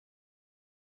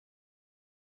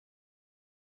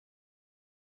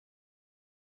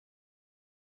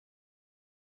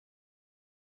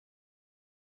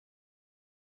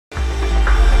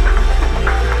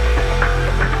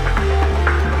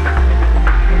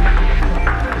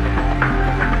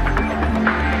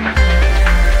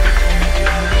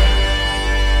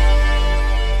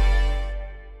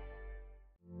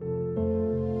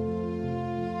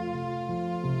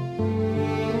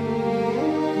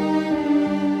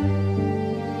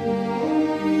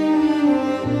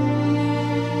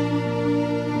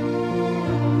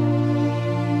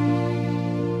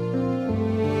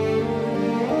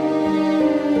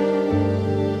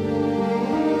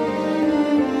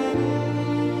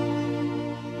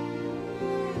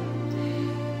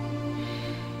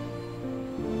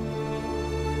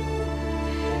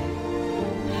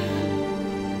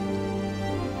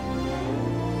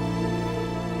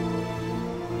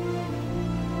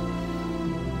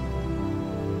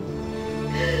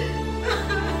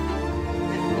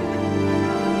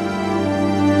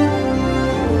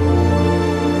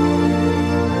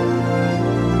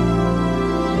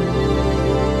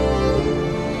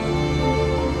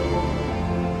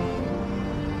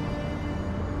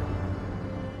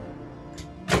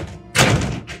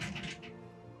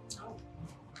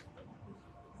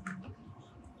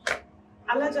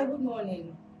Sister, good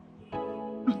morning.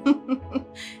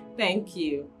 Thank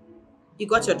you. You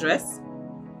got your dress?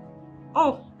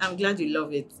 Oh, I'm glad you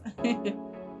love it.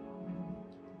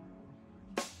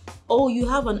 Oh, you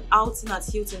have an outing at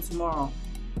Hilton tomorrow.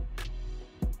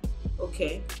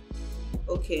 Okay.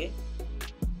 Okay.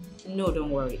 No,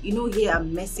 don't worry. You know, here at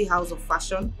Messy House of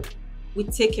Fashion, we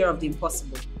take care of the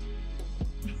impossible.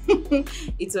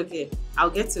 It's okay. I'll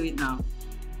get to it now.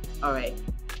 All right.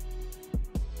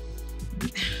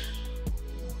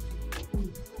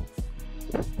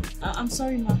 I'm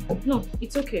sorry, ma. No,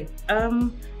 it's okay.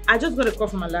 I just got a call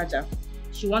from Alaja.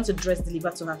 She wants a dress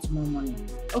delivered to her tomorrow morning.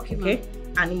 Okay, okay?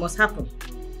 And it must happen.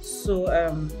 So,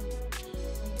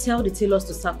 tell the tailors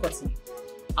to start cutting.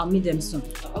 I'll meet them soon.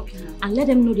 Okay. And let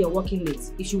them know they're working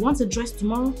late. If she wants a dress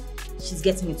tomorrow, she's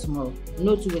getting it tomorrow.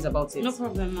 No two ways about it. No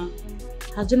problem, ma.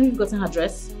 Has Genevieve gotten her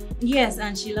dress? Yes,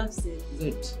 and she loves it.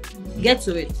 Good. Get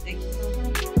to it. Thank you.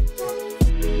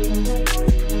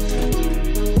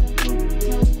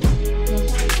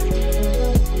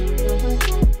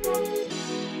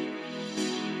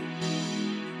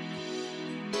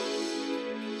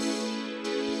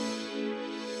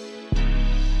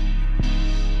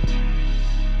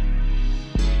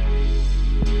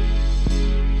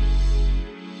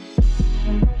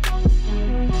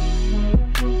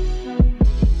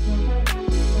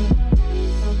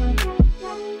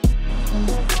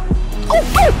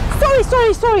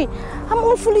 Sorry. I'm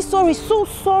awfully sorry. So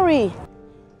sorry.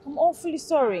 I'm awfully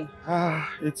sorry.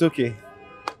 It's okay.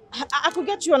 I could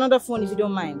get you another phone if you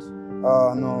don't mind.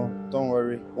 No, don't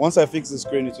worry. Once I fix the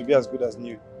screen, it will be as good as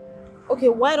new. Okay,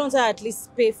 why don't I at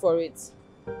least pay for it?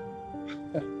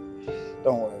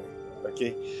 Don't worry,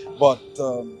 okay? But,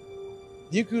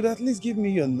 you could at least give me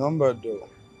your number, though.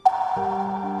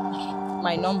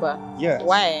 My number? Yes.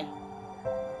 Why?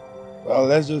 Well,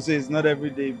 let's just say it's not every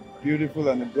day beautiful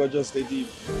and a gorgeous lady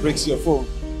breaks your phone.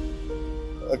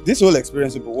 This whole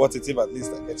experience will be worth it if at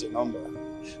least I get your number.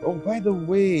 Oh, by the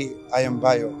way, I am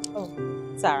Bayo. Oh,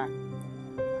 Tara.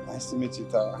 Nice to meet you,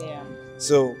 Tara. Yeah.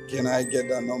 So, can I get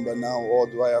that number now, or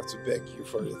do I have to beg you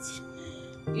for it?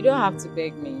 You don't have to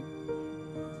beg me.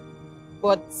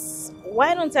 But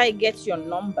why don't I get your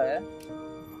number?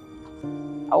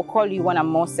 I'll call you when I'm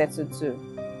more settled too.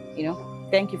 You know?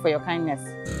 Thank you for your kindness.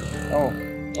 Oh,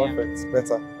 perfect. Yeah.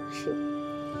 Better. Sure.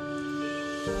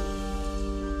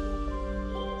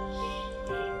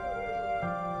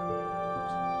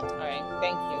 All right.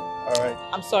 Thank you. All right.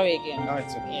 I'm sorry again. No,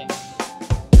 it's okay. Yeah.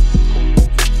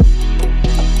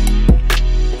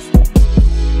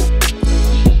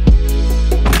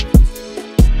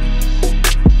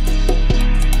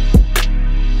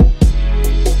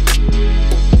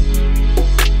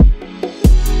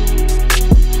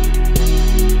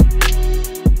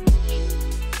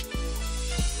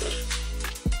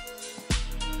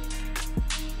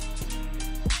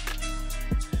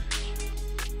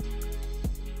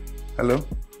 Hello?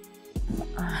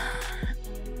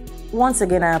 Once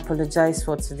again, I apologize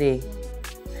for today.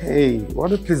 Hey,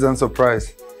 what a pleasant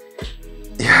surprise.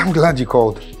 Yeah, I'm glad you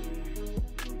called.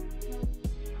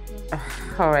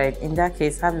 All right, in that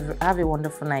case, have a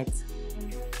wonderful night.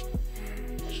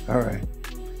 All right,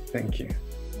 thank you.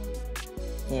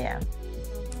 Yeah.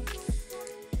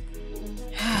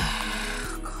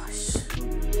 Gosh.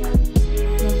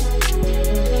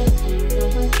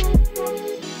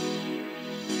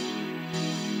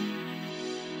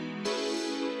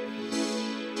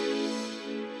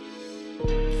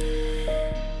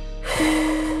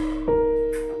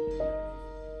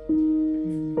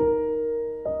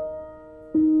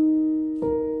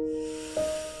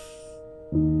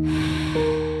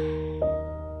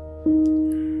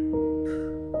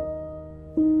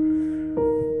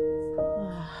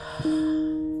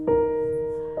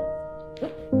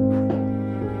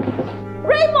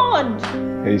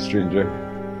 Hey, stranger.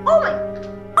 Oh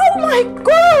my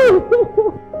God!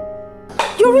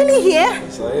 You're really here?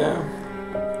 Yes, I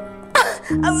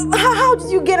am. How did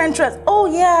you get entrance? Oh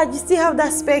yeah, you still have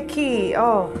that spare key.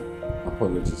 Oh.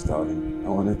 Apologies, darling. I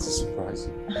wanted to surprise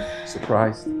you.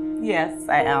 Surprised? Yes,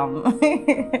 I am. Oh,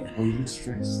 you look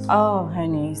stressed. Oh,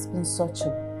 honey, it's been such a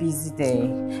busy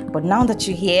day. But now that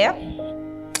you're here,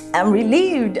 I'm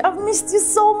relieved. I've missed you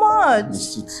so much.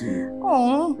 Missed you too.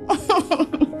 Oh.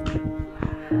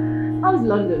 How's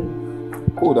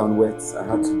London? Cold and wet. I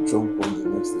had to jump on the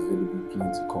next available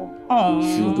plane to come.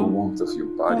 Feel the warmth of your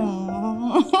body.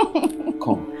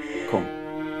 Come.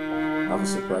 I have a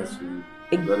surprise for you.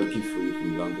 I've got a gift for you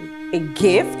from London. A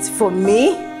gift for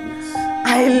me? Yes.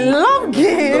 I love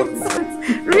gifts.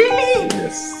 Really?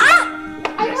 Yes. I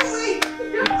can't wait.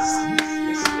 Yes.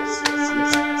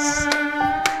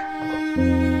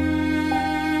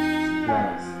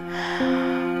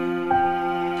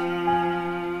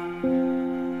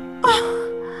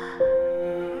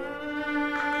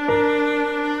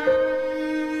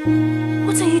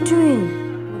 What are you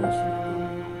doing? What I should have done a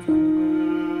long time ago.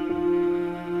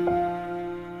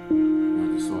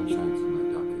 You're the sunshine to my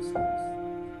darkest days.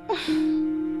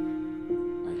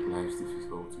 Like life's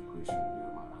difficult equation,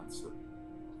 you're my answer.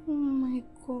 Oh my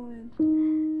God.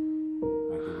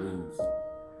 Like the rains,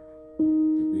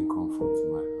 you bring comfort to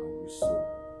my hungry soul.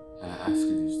 And I ask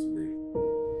you this today.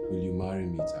 Will you marry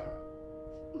me, Tara?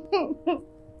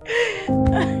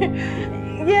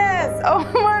 Yes, I'll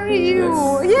marry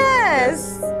you.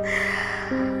 Yes.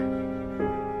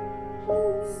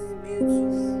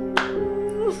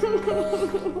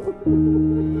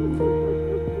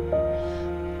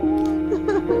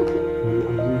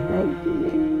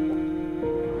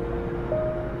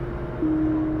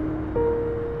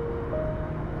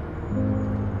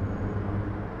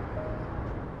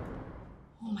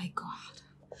 Oh my God.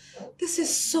 This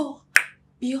is so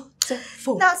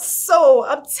beautiful. That's so.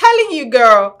 I'm telling you,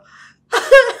 girl.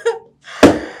 I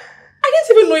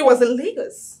didn't even know it was in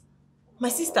Lagos. My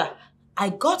sister, I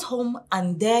got home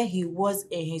and there he was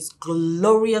in his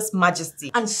glorious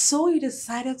majesty. And so you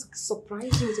decided to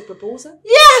surprise me with a proposal?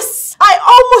 Yes! I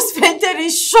almost fainted in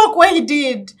shock when he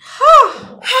did.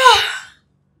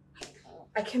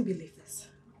 I can't believe this.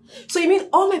 So you mean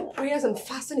all my prayers and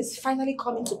fasting is finally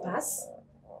coming to pass?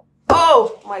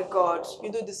 Oh my God,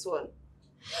 you do this one.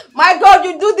 My God,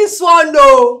 you do this one,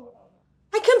 no.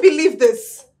 I can't believe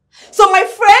this. So my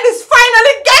friend is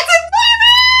finally getting married!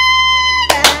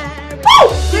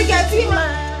 Oh, we getting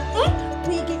married.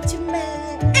 We get to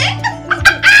marry.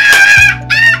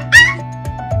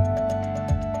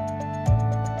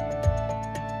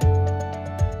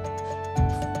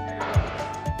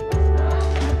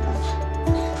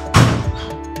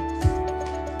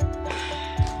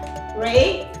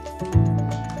 Ray?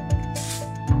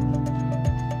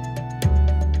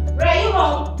 Ray, you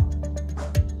home?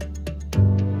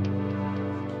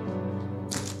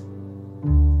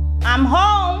 I'm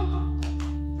home.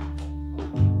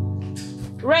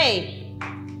 Ray.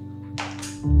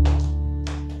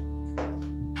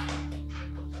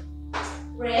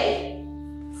 Ray?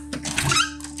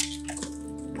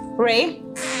 Ray?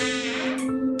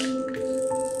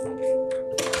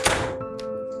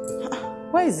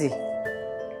 Where is he?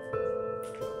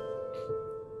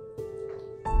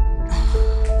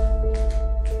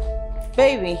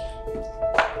 Baby.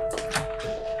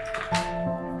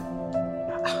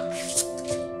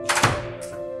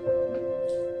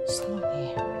 It's not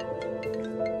here.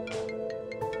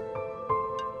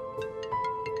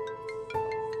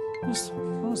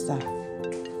 Who's that?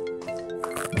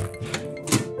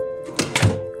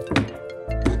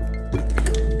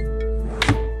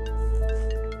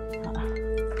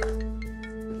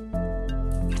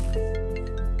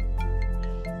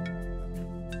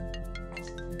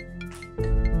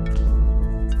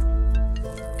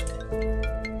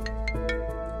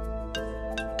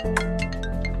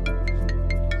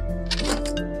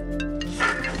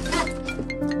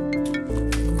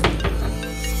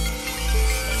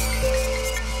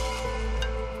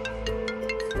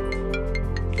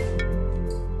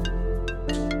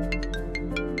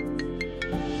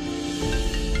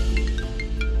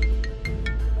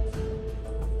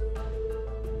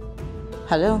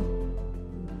 Hello?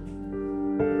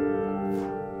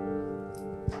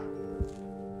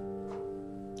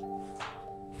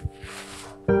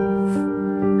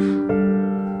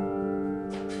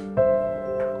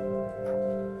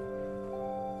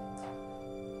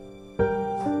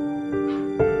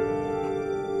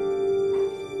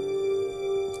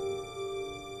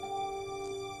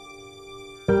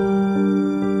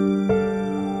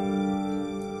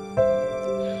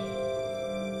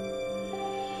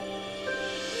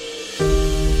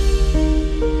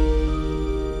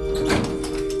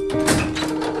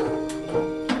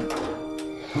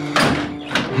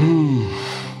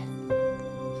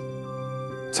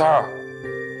 Tara!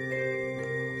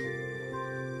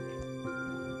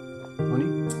 Honey,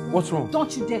 what's wrong?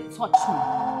 Don't you dare touch me.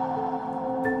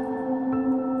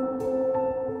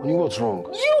 Honey, what's wrong?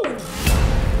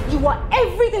 You are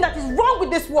everything that is wrong with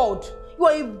this world. You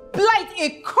are a blight,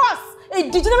 a curse, a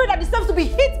degenerate that deserves to be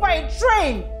hit by a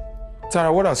train.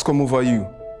 Tara, what has come over you?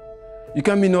 You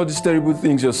can't mean all these terrible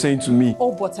things you're saying to me.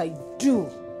 Oh, but I do.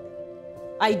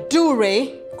 I do,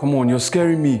 Ray. Come on, you're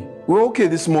scaring me. We're okay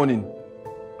this morning.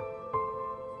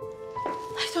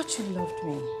 I thought you loved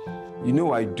me. You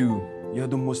know I do. You're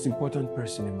the most important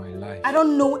person in my life. I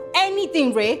don't know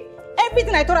anything, Ray.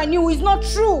 Everything I thought I knew is not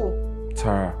true.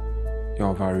 Tara,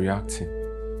 you're overreacting.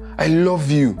 I love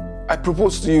you. I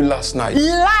proposed to you last night.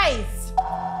 Lies!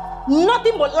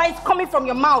 Nothing but lies coming from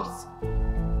your mouth.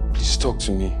 Please talk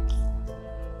to me.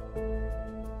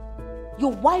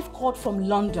 Your wife called from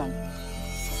London.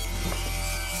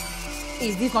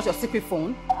 Is this not your secret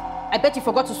phone? I bet you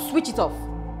forgot to switch it off.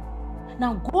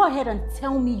 Now go ahead and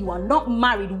tell me you are not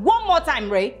married one more time,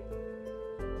 Ray.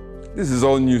 This is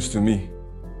all news to me.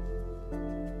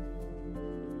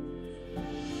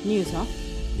 News, huh?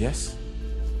 Yes.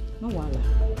 No wala.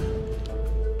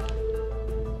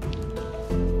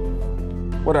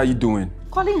 What are you doing?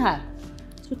 Calling her.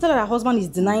 To tell her her husband is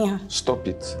denying her. Stop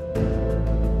it.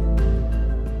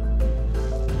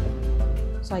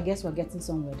 So I guess we're getting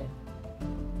somewhere then.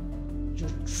 You're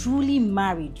truly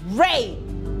married, Ray!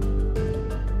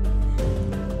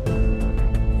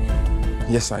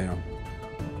 Yes, I am.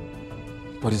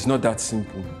 But it's not that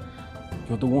simple.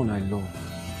 You're the one I love.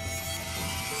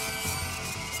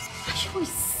 Are you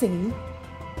insane?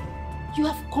 You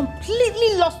have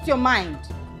completely lost your mind.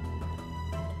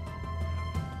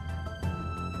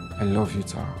 I love you,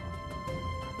 Tara.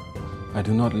 I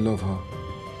do not love her.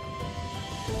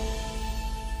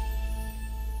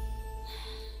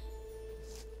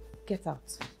 Get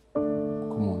out.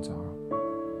 Come on, Tara.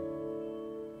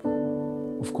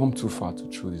 We've come too far to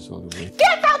throw this all away.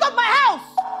 Get out of my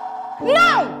house!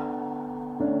 Now!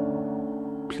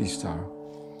 Please, Tara.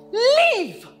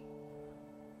 Leave!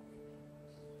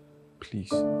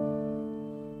 Please.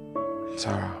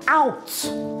 Tara. Out!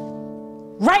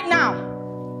 Right now!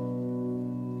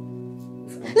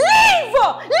 Leave!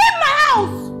 Leave my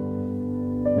house!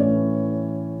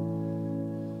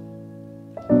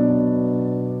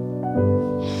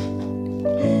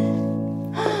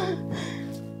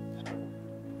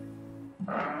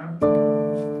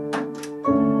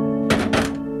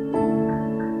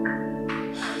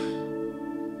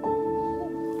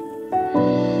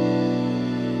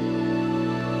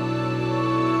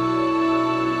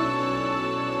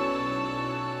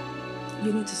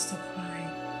 You need to stop crying.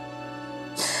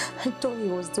 I thought he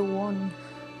was the one.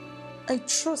 I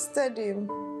trusted him.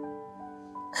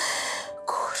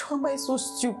 God, why am I so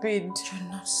stupid? You're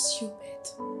not stupid.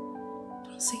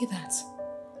 Don't say that.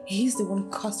 He's the one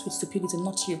cursed with stupidity,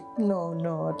 not you. No,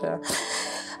 Ada.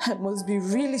 I must be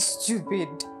really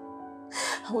stupid.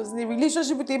 I was in a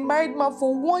relationship with a married man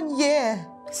for 1 year.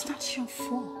 It's not your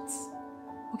fault.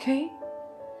 Okay?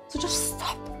 So just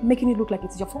stop making it look like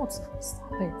it's your fault.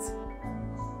 Stop it.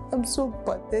 I'm so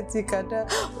pathetic, Ada.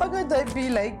 Why can't I be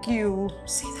like you?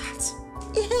 Say that.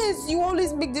 Yes, you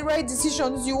always make the right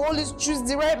decisions. You always choose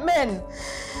the right men.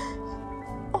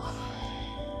 Oh.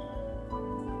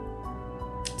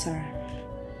 Tara,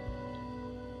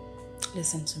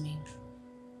 listen to me.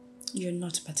 You're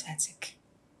not pathetic.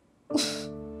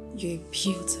 You're a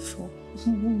beautiful,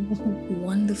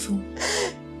 wonderful,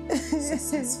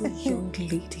 successful young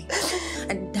lady.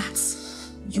 And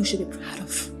that's you should be proud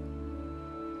of.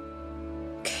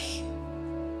 Okay?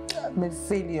 I'm a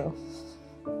failure.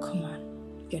 Come on,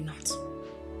 you're not.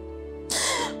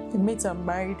 My mates are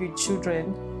married with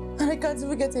children. And I can't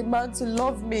even get a man to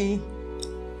love me.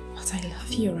 But I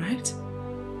love you, right?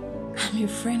 I'm your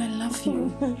friend, I love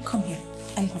you. Come here,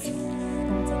 I love you.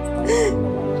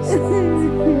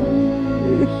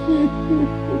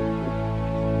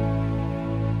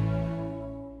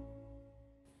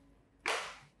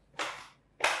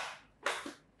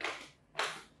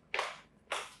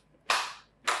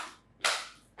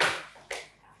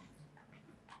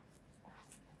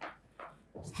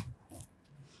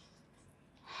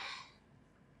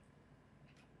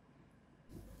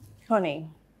 Honey,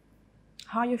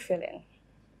 how are you feeling?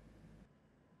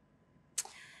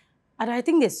 And I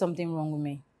think there's something wrong with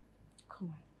me. Come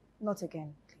on, not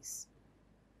again, please.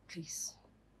 Please.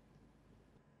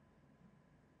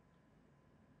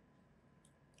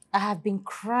 I have been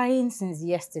crying since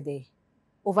yesterday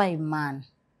over a man.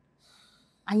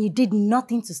 And you did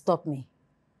nothing to stop me.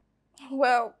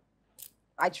 Well,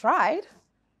 I tried.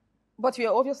 But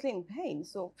you're obviously in pain,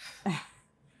 so...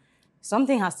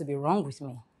 Something has to be wrong with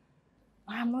me.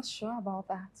 I'm not sure about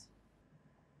that.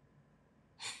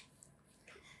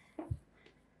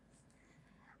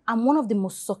 I'm one of the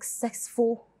most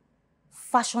successful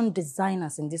fashion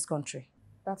designers in this country.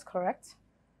 That's correct.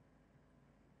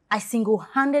 I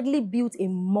single-handedly built a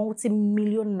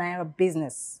multi-million naira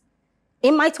business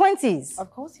in my 20s.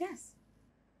 Of course, yes.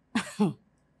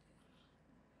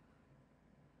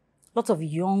 Lots of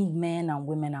young men and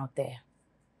women out there,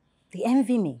 they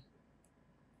envy me.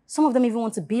 Some of them even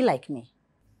want to be like me.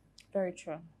 Very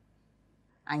true.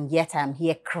 And yet I'm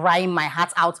here crying my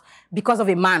heart out because of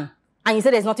a man. And you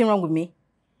say there's nothing wrong with me?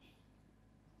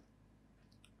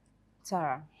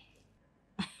 Tara.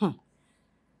 And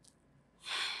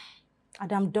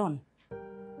I'm done.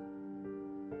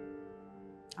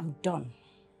 I'm done.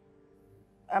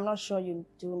 I'm not sure you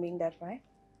do mean that, right?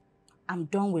 I'm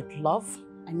done with love.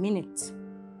 I mean it.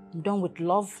 I'm done with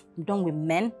love. I'm done with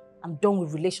men. I'm done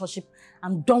with relationship.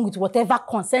 I'm done with whatever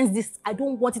concerns this. I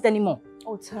don't want it anymore.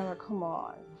 Oh, Tara, come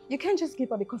on. You can't just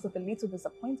give up because of a little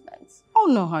disappointment. Oh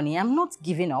no, honey, I'm not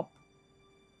giving up.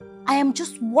 I am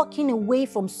just walking away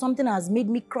from something that has made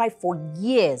me cry for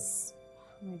years.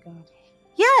 Oh my God.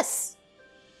 Yes.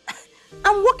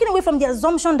 I'm walking away from the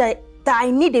assumption that I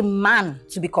need a man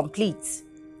to be complete.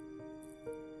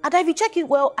 And if you check it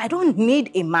well, I don't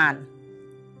need a man.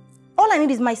 All I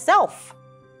need is myself.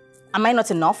 Am I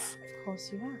not enough? Of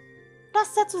course you are. That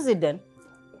settles it then.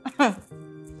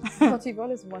 But you've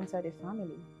always wanted a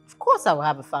family. Of course I will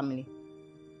have a family.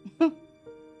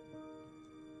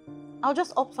 I'll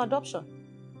just opt for adoption.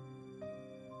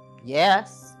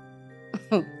 Yes.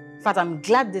 In fact, I'm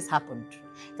glad this happened.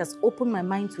 It has opened my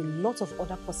mind to a lot of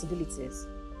other possibilities.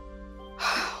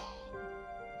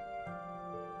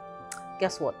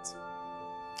 Guess what?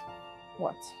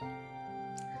 What?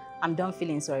 I'm done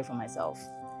feeling sorry for myself.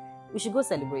 We should go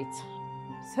celebrate.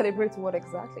 Celebrate what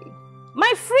exactly?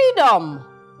 My freedom!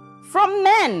 From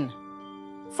men!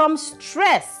 From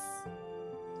stress!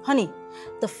 Honey,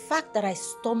 the fact that I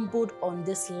stumbled on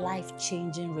this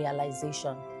life-changing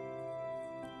realization,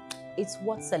 it's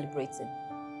worth celebrating.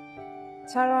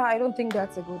 Tara, I don't think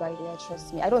that's a good idea,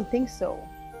 trust me. I don't think so.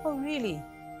 Oh, really?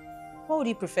 What would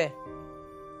you prefer?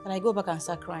 Can I go back and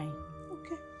start crying?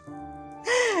 Okay.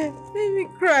 Make me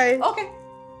cry. Okay.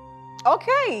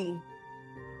 Okay.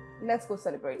 Let's go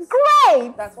celebrate.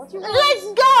 Great! That's what you want. Let's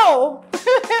go!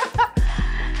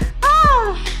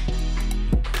 Ah.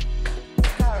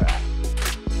 Tara.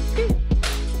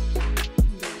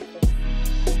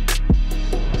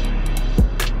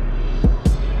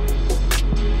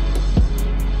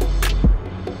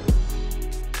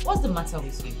 What's the matter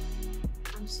with you?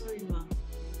 I'm sorry, ma.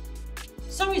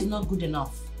 Sorry is not good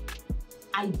enough.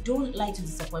 I don't like to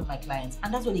disappoint my clients,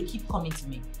 and that's why they keep coming to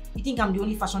me. You think I'm the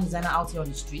only fashion designer out here on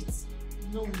the streets?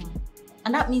 No, ma.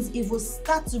 And that means if we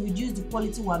start to reduce the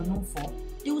quality we're known for,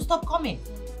 they will stop coming.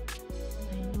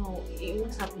 I know. It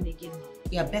won't happen again, ma.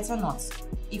 Yeah, better not.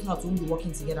 If not, we won't be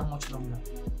working together much longer.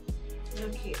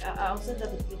 Okay, I'll set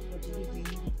up a clock for delivery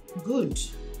now. Good.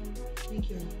 Thank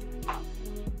you, ma.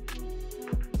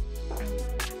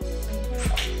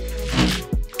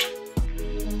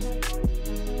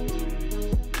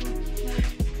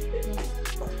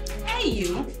 Hey,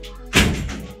 you.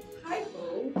 Hi,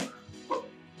 Bo.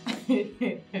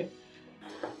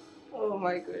 Oh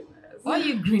my goodness. Why are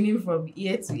you grinning from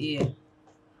ear to ear?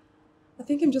 I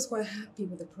think I'm just quite happy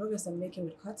with the progress I'm making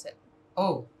with cutting.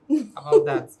 Oh, about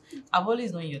that. I've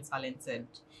always known you're talented.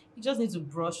 You just need to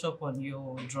brush up on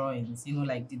your drawings, you know,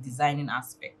 like the designing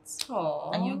aspects.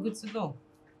 Aww. And you're good to go.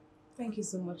 Thank you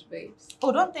so much, babes.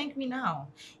 Oh, don't thank me now.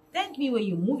 Thank me when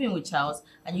you move in with Charles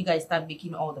and you guys start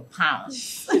making all the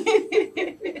pounds.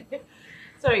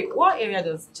 Sorry, what area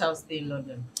does Charles stay in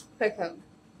London? Peckham.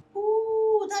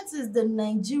 Ooh, that is the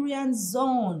Nigerian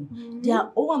zone. Mm-hmm. Their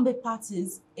Owambe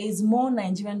parties is more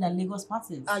Nigerian than Lagos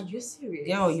parties. Are you serious?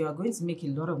 Girl, you are going to make a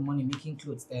lot of money making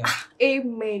clothes there.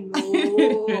 Amen. I'm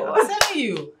telling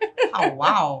you. Oh,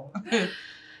 wow.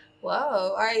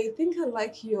 Wow, I think I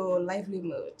like your lively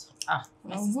mood. Ah,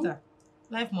 my sister.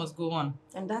 Life must go on.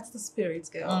 And that's the spirit,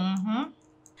 girl. I'm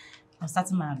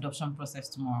starting my adoption process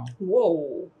tomorrow.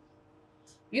 Whoa.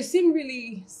 You seem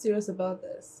really serious about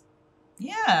this.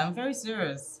 Yeah, I'm very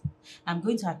serious. I'm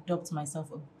going to adopt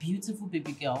myself a beautiful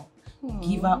baby girl,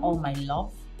 give her all my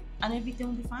love, and everything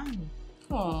will be fine.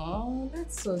 Oh,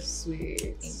 that's so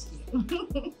sweet. Thank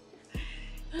you.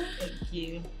 Thank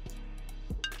you.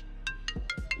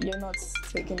 You're not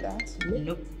taking that?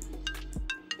 Nope.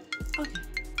 Okay.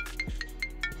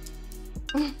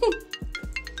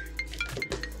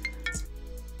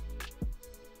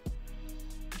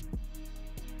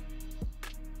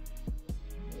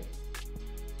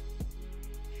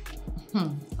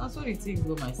 That's what it takes,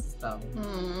 my sister.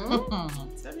 I'm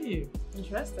telling you.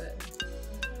 Interesting.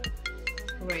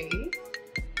 Great.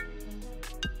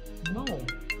 No.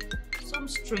 Some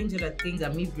stranger that thinks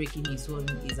that me breaking his own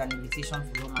is an invitation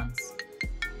for romance.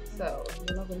 So,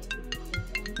 you're not going to be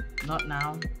breaking. Not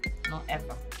now. Not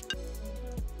ever.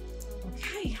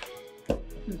 Okay.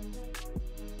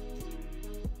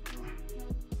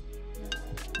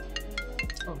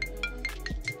 Oh.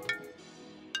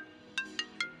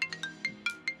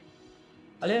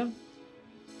 Hello?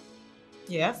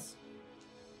 Yes?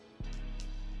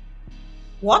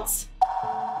 What?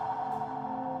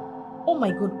 Oh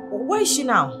my God, where is she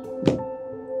now?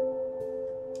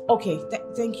 Okay,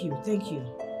 thank you.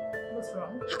 What's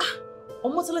wrong?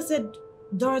 Omotala said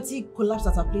Dorothy collapsed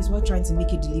at her place while trying to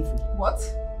make a delivery. What?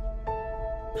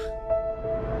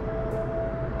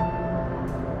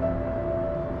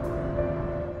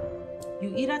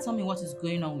 You either tell me what is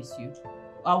going on with you,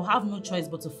 or I'll have no choice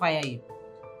but to fire you.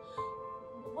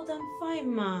 But I'm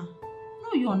fine, ma.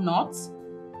 No, you're not.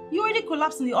 You already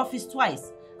collapsed in the office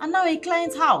twice, and now in a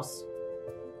client's house.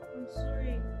 I'm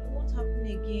sorry. It won't happen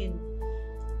again.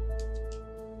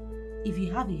 If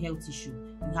you have a health issue,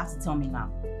 you have to tell me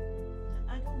now.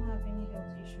 I don't have any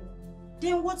health issue.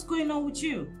 Then what's going on with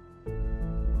you?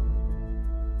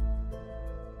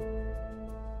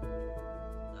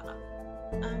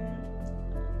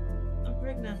 I'm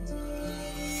pregnant.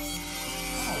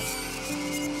 Oh.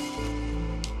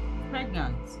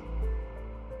 Pregnant?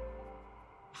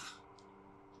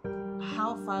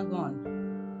 How far gone?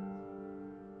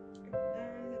 A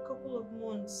couple of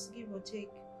months, give or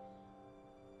take.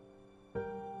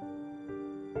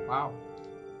 Wow.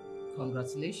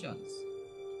 Congratulations.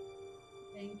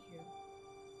 Thank you.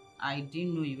 I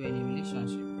didn't know you were in a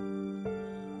relationship.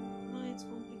 Ma, it's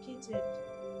complicated.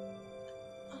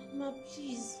 Ma,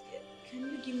 please, can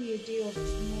you give me a day off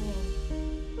tomorrow?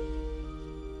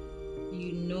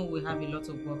 You know we have a lot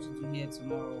of work to do here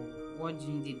tomorrow. What do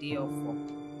you need a day off for?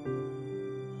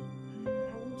 I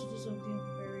want to do something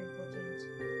very important.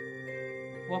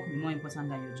 What could be more important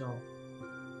than your job?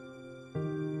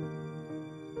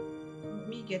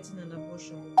 Me getting an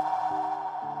abortion.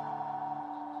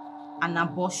 An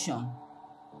abortion?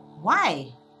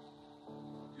 Why?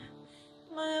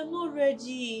 Ma, I'm not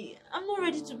ready. I'm not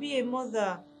ready to be a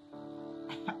mother.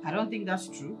 I don't think that's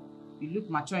true. You look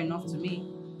mature enough to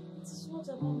me. It's not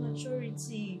about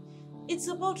maturity. It's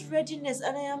about readiness,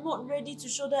 and I am not ready to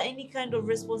shoulder any kind of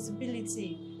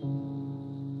responsibility.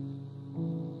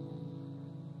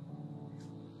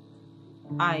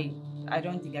 I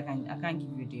don't think I can't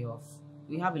give you a day off.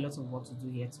 We have a lot of work to do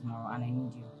here tomorrow, and I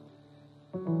need you.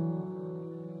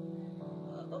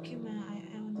 Okay, ma, I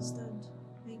understand.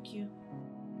 Thank you.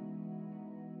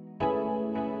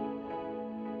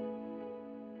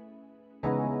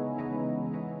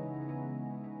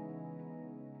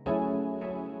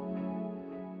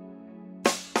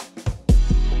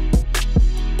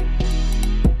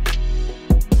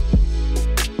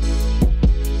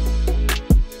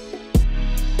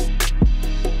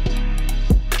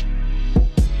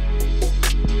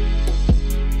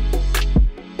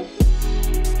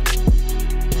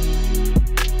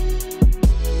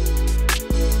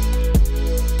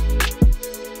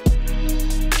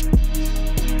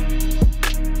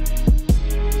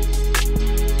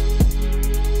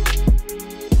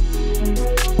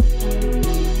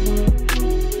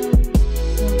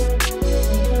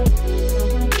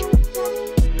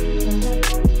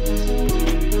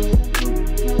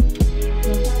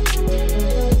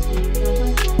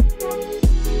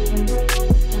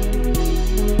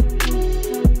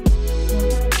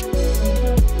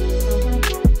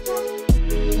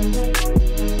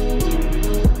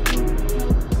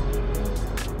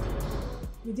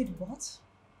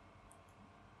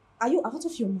 Are you out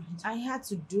of your mind? I had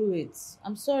to do it.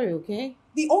 I'm sorry, okay?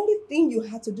 The only thing you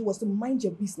had to do was to mind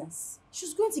your business.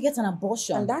 She's going to get an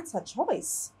abortion. And that's her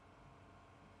choice.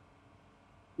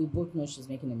 We both know she's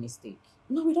making a mistake.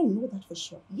 No, we don't know that for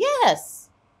sure. Yes!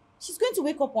 She's going to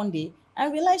wake up one day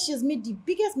and realize she has made the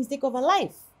biggest mistake of her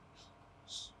life.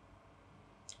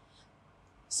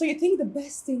 So you think the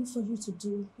best thing for you to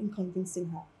do in convincing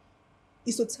her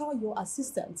is to tell your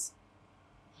assistant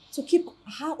to keep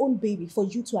her own baby for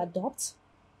you to adopt?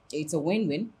 It's a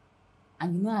win-win.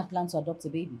 And you know I plan to adopt a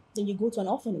baby. Then you go to an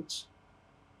orphanage.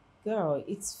 Girl,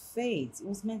 it's fate. It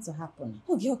was meant to happen.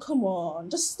 Oh, girl, come on.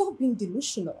 Just stop being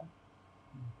delusional.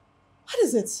 What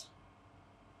is it?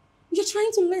 You're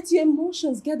trying to let your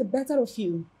emotions get the better of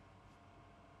you.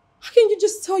 How can you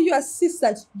just tell your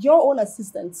assistant, your own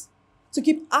assistant, to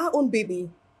keep our own baby,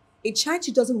 a child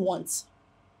she doesn't want,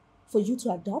 for you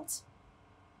to adopt?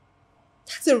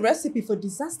 That's a recipe for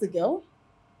disaster, girl.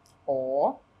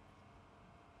 Or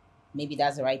maybe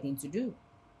that's the right thing to do.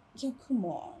 Yeah, come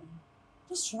on.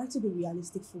 Just try to be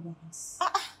realistic for once.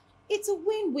 It's a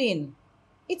win-win.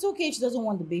 It's okay if she doesn't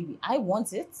want the baby. I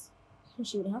want it. So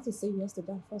she would have to say yes to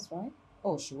that first, right?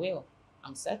 Oh, she will.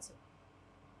 I'm certain.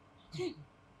 I'm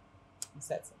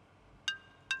certain.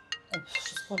 Oh,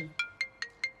 she's calling.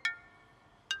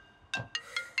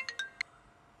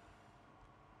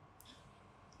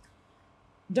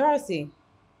 Dorothy.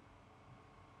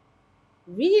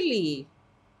 Really?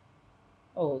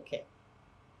 Oh, okay.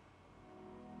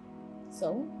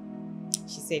 So,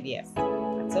 she said yes.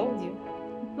 I told you.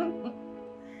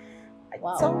 I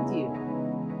told you.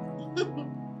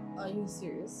 Are you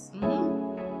serious?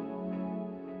 Mm-hmm.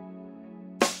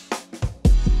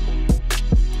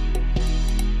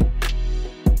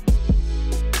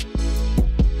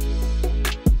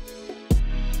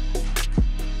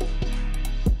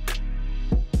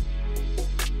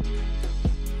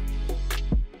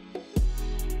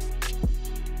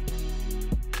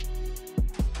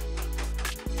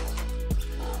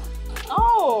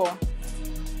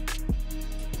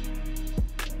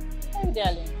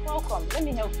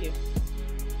 help you.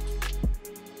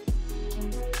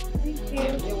 Thank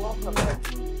you. You're welcome.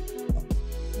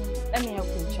 Let me help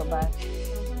you with your bag.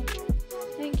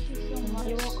 Thank you so much.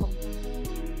 You're welcome.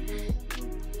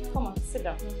 Come on, sit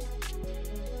down.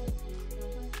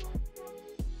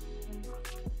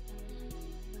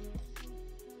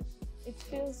 It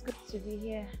feels good to be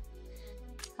here.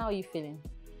 How are you feeling?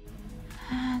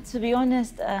 To be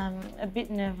honest, I'm a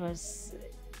bit nervous.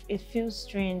 It feels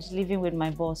strange living with my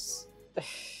boss.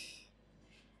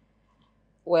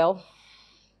 Well,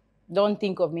 don't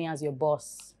think of me as your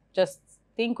boss. Just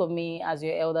think of me as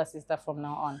your elder sister from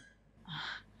now on.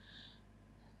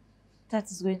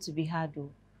 That is going to be hard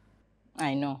though.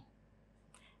 I know.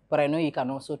 But I know you can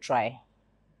also try.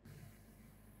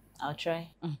 I'll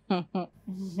try.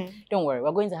 Don't worry,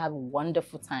 we're going to have a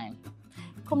wonderful time.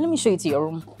 Come, let me show you to your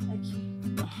room. Okay.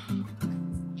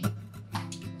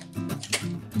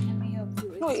 Let me help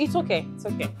you. No, it's okay. It's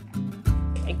okay.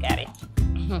 I got it.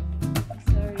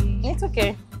 Sorry. It's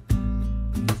okay.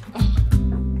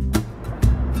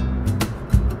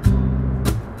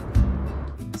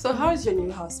 So how is your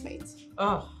new housemate?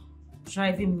 Oh,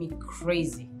 driving me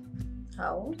crazy.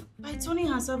 How? By turning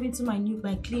herself into my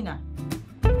cleaner.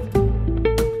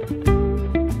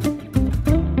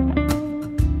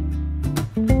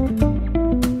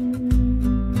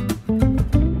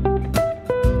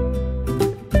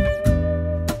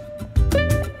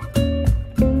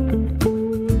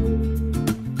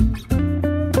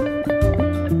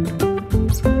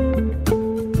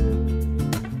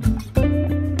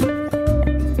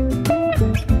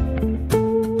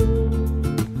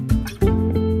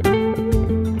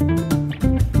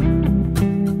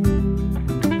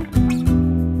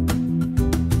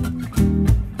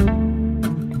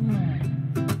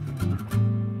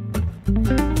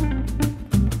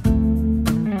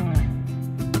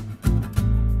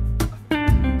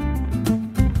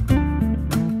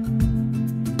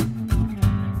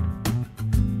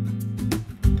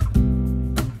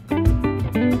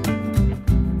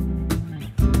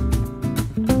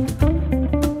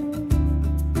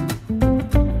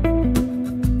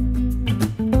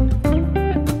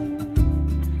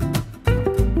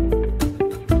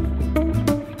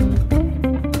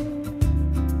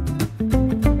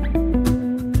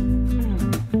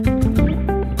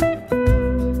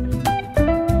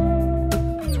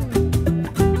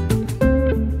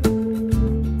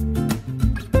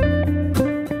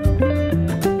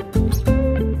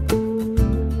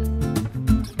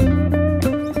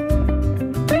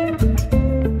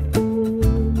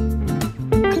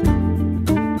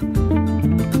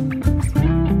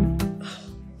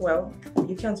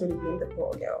 Can't really blame the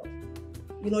poor girl.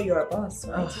 You know you're a boss,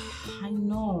 right? I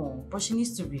know, but she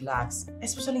needs to relax,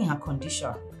 especially in her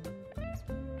condition.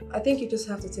 I think you just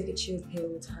have to take a chill pill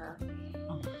with her.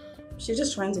 She's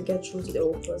just trying to get through to the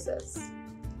whole process.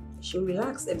 She'll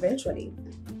relax eventually.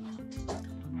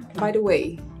 By the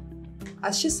way,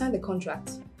 has she signed the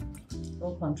contract?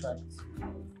 What contract?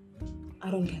 I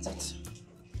don't get it.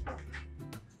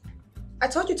 I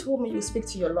thought you told me you speak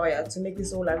to your lawyer to make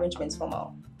this whole arrangement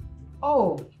formal.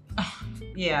 Oh,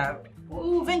 yeah,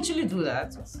 we'll eventually do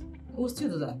that. We'll still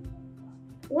do that.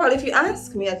 Well, if you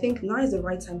ask me, I think now is the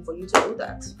right time for you to do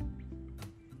that.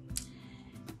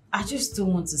 I just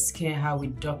don't want to scare her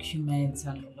with documents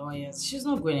and lawyers. She's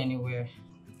not going anywhere.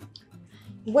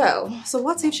 Well, so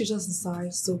what if she just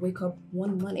decides to wake up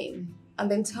one morning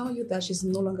and then tell you that she's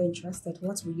no longer interested?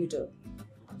 What will you do?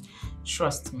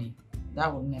 Trust me,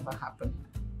 that will never happen.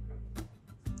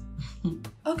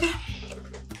 Okay.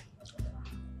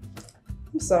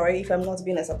 I'm sorry if I'm not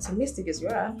being as optimistic as you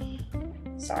are.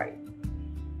 Sorry.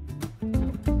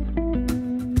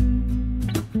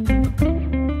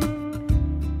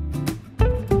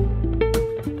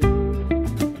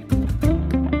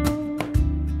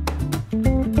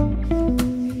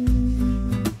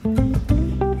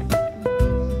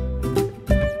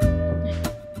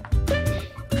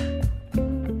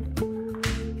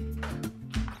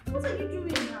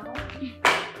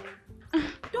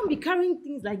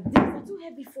 Like this are too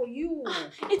heavy for you.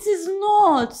 It is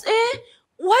not.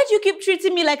 Why do you keep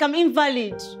treating me like I'm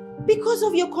invalid? Because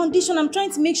of your condition, I'm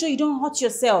trying to make sure you don't hurt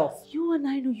yourself. You and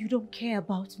I know you don't care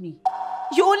about me.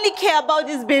 You only care about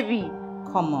this baby.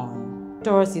 Come on,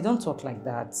 Dorothy, don't talk like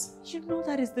that. You know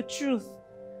that is the truth.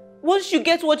 Once you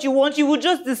get what you want, you will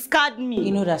just discard me.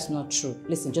 You know that's not true.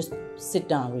 Listen, just sit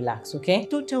down and relax, okay?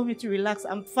 Don't tell me to relax.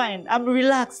 I'm fine. I'm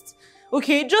relaxed.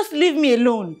 Okay, just leave me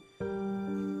alone.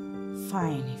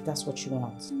 Fine, if that's what you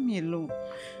want. Leave me alone.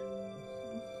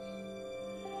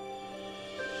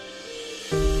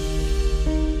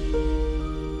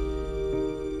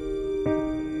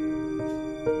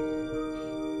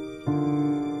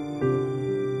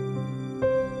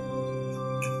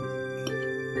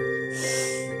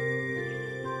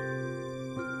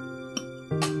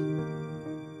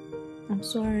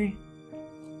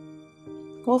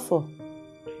 What for?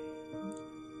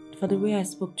 For the way I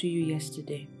spoke to you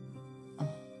yesterday.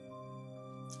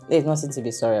 There's nothing to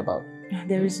be sorry about.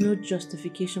 There is no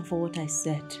justification for what I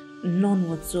said. None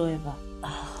whatsoever.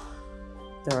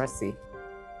 Dorothy,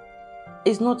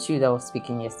 it's not you that was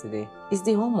speaking yesterday. It's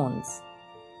the hormones.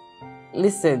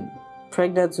 Listen,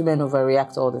 pregnant women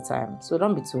overreact all the time, so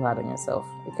don't be too hard on yourself,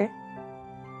 okay?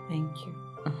 Thank you.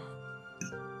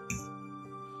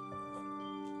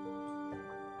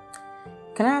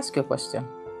 Can I ask you a question?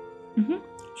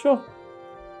 Sure.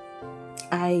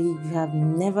 I have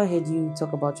never heard you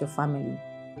talk about your family.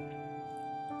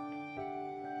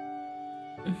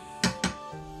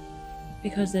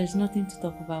 Because there's nothing to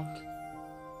talk about.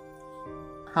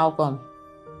 How come?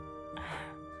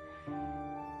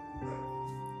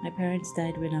 My parents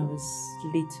died when I was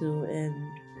little and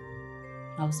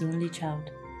I was the only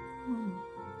child. I'm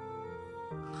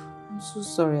so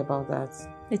sorry about that.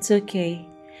 It's okay.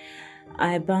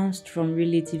 I bounced from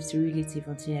relative to relative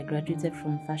until I graduated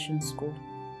from fashion school.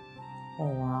 Oh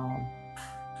wow.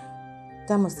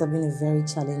 That must have been a very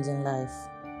challenging life.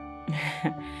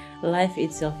 Life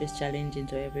itself is challenging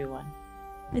to everyone.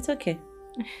 It's okay.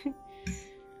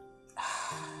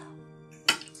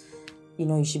 You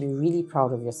know, you should be really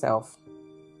proud of yourself.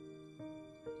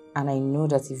 And I know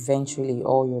that eventually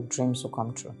all your dreams will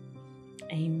come true.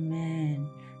 Amen.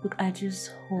 Look, I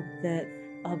just hope that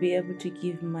I'll be able to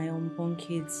give my unborn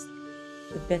kids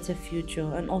a better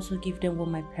future and also give them what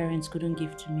my parents couldn't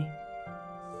give to me.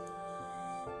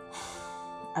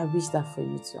 I wish that for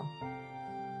you too.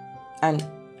 And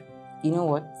you know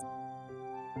what?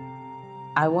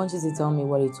 I want you to tell me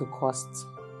what it will cost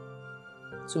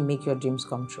to make your dreams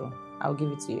come true. I'll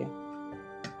give it to you.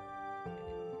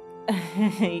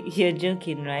 You're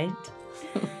joking, right?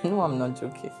 No, I'm not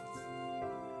joking.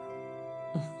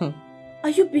 Are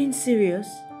you being serious?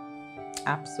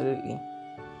 Absolutely.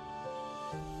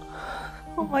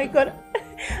 Oh my God.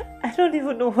 I don't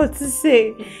even know what to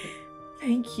say.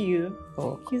 Thank you.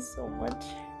 Oh. Thank you so much.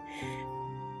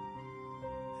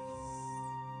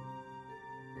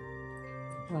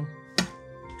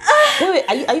 Wait,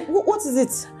 are you, what is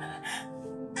it?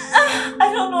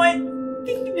 I don't know. I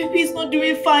think the baby is not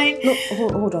doing fine. No,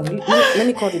 hold on. Let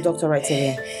me call the doctor right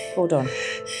here. Hold on.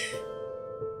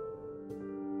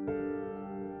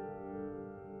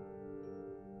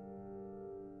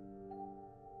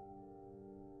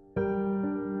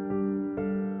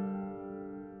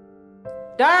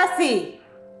 Dorothy!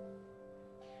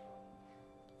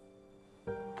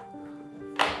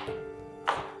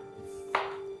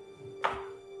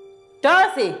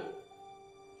 Dorothy!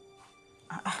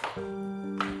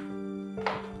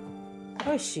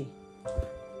 Where is she?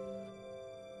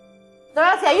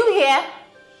 Dorothy, are you here?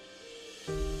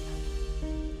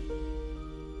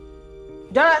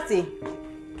 Dorothy!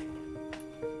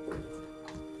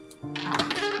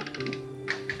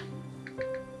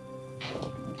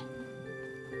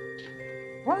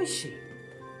 Where is she?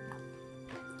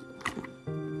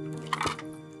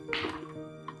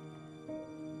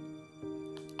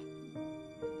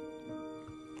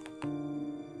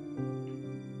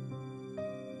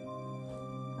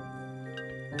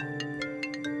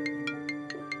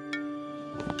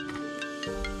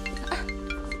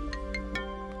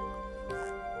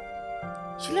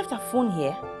 She left her phone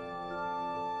here.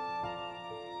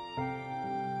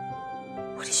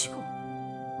 Where did she go?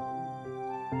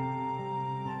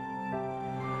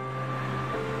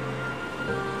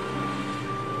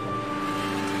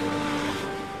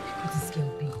 What is this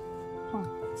girl be?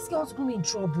 This girl's gonna be in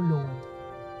trouble, oh.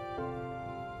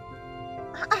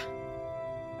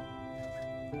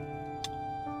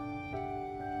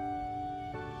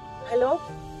 Hello?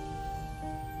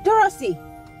 Dorothy!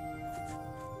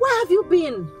 Where have you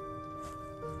been?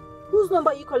 Whose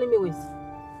number are you calling me with?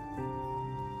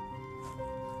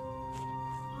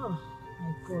 Oh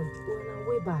my God, we're on our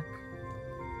way back.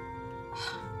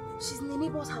 She's in the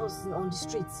neighbor's house on the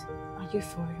street. Are you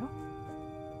for real?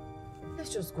 Let's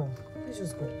just go. Let's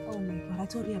just go. Oh my God, I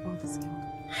told you about this girl.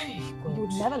 Hey, You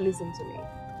would never listen to me.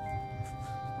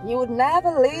 You would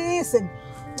never listen.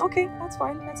 Okay, that's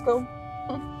fine. Let's go.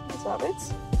 Let's have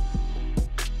it.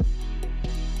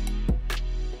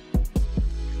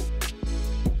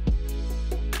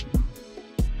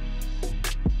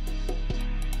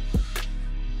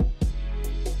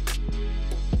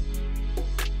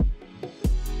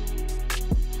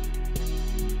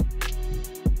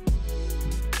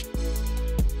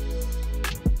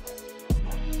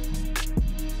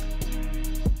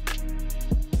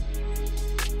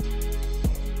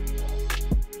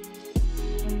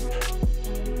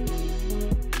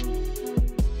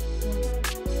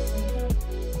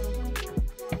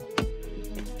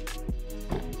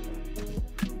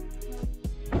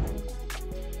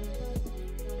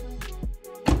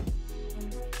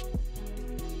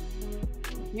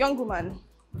 Young woman,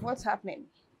 what's happening?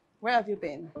 Where have you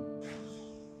been?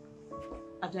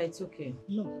 Ada, it's okay.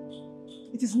 No,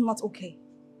 it is not okay.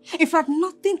 In fact,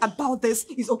 nothing about this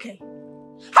is okay.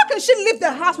 How can she leave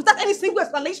the house without any single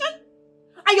explanation?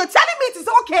 And you're telling me it is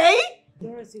okay?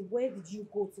 Dorothy, where did you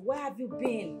go to? Where have you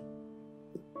been?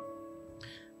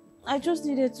 I just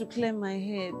needed to clear my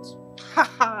head.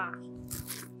 Haha.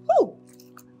 I Oh,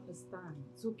 understand.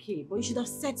 It's okay, but you should have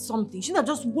said something. You shouldn't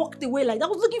have just walked away like that. I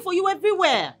was looking for you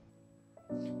everywhere.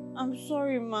 I'm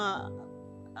sorry, Ma.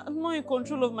 I'm not in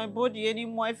control of my body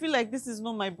anymore. I feel like this is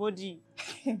not my body.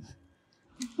 I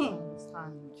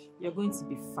understand. You're going to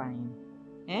be fine.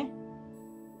 Eh?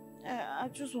 I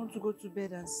just want to go to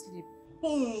bed and sleep.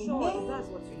 Sure, that's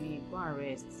what you need. Go and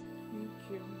rest. Thank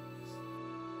you.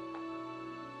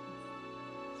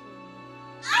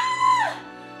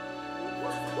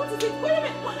 What is it? Wait a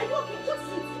minute. Are you okay? What is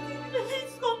it?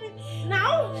 It's coming.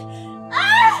 Now?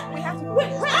 we have to go. Wait.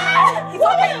 It's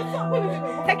okay. Wait.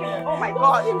 Take it. Oh my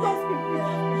God. Oh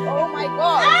my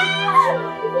God.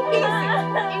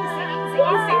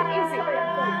 Easy.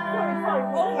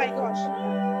 Oh my gosh.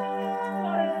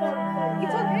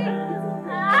 It's okay.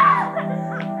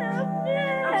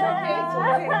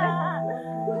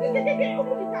 It's okay.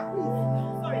 Open it up, please.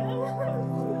 Sorry.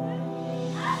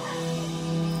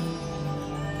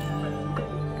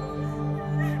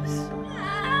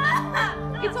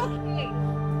 It's okay.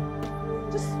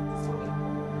 Just sorry.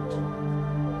 Sorry.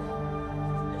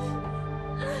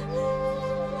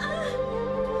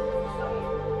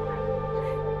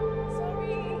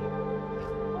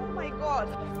 Oh my God.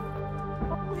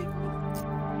 Oh my God.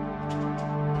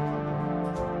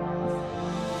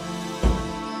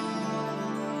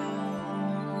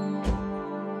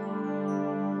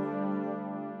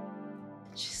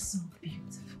 She's so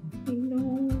beautiful. I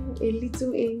know, a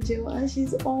little angel, and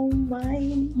she's all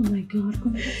mine. Oh my God,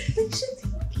 congratulations.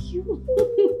 Thank you.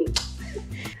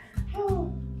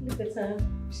 Oh, look at her.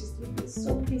 She's looking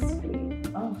so peacefully.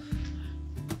 Oh,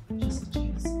 just a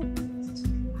choice.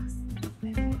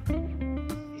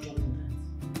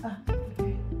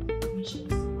 Okay. When she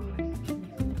was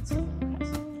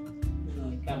no,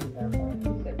 it can't be that bad.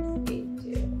 Look at this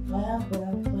angel. Wow.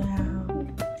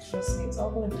 Trust me, it's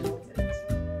all going to be worth it.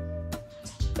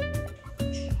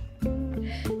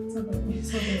 It's all going to be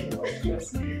worth it.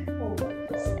 Trust me. Oh my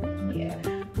God. Yeah.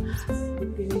 You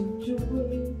can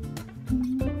enjoy.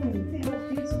 They have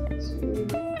beautiful too.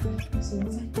 So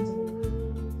what's happening to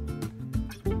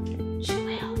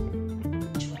Joel?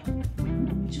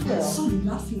 So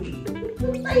lovely.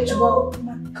 I know.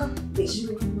 My God.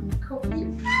 Joel, my God.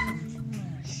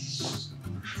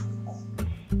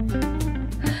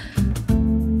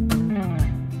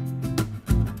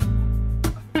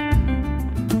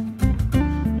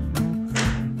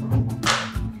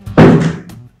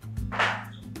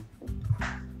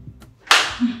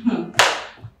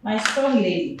 My strong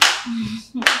lady.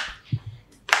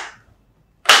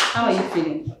 How are you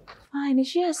feeling? Fine, is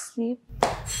she asleep?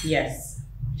 Yes,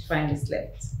 she finally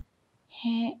slept.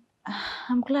 Hey,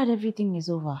 I'm glad everything is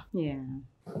over. Yeah.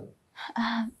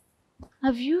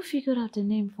 Have you figured out the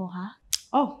name for her?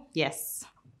 Oh, yes.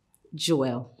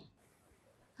 Joel.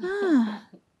 Ah,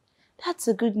 that's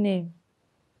a good name.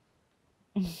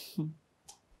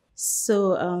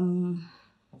 So,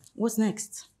 what's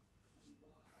next?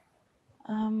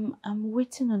 I'm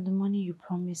waiting on the money you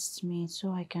promised me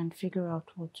so I can figure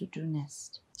out what to do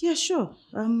next. Yeah, sure.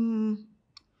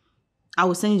 I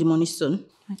will send you the money soon.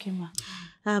 Okay, ma.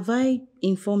 Have I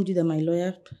informed you that my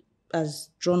lawyer has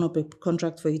drawn up a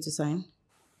contract for you to sign?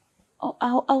 Oh,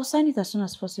 I'll sign it as soon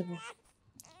as possible.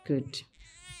 Good.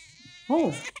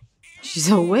 Oh, she's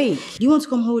awake. Do you want to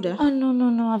come hold her? Oh,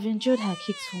 no. I've enjoyed her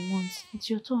kicks for months. It's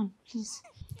your turn, please.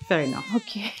 Fair enough.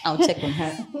 Okay. I'll check on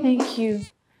her. Thank you.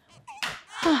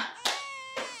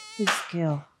 This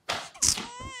girl.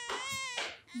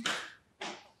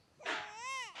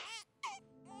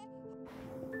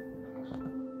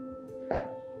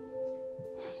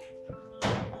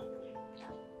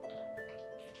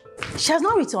 She has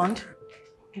not returned.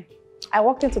 I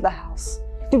walked into the house.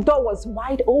 The door was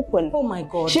wide open. Oh my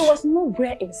God. She was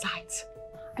nowhere in sight.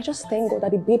 I just thank God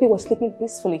that the baby was sleeping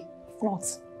peacefully. If not.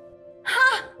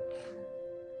 Ha!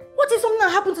 What if something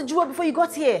happened to Jewel before you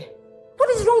got here? What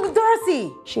is wrong with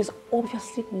Dorothy? She's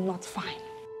obviously not fine.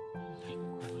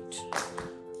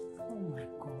 Oh my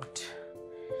God.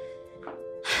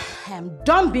 I am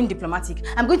done being diplomatic.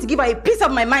 I'm going to give her a piece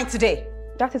of my mind today.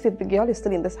 That is if the girl is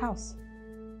still in this house.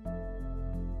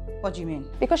 What do you mean?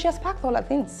 Because she has packed all her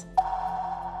things.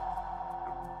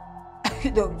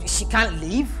 She can't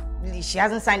leave. She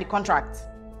hasn't signed the contract.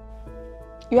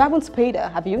 You haven't paid her,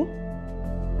 have you?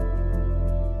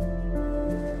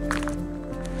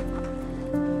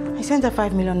 sent her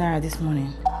 5 million naira this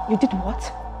morning. You did what?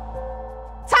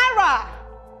 Tara!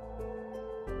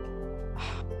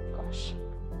 Gosh.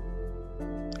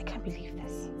 I can't believe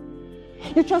this.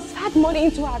 You transferred money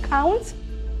into her account?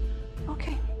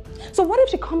 Okay. So what if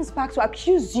she comes back to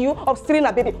accuse you of stealing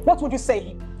her baby? What would you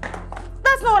say?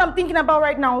 That's not what I'm thinking about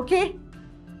right now, okay?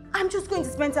 I'm just going to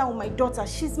spend time with my daughter.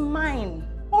 She's mine.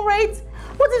 Alright?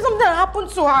 What if something happened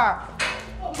to her?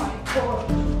 Oh my God.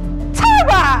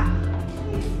 Tara!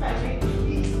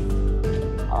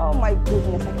 Oh my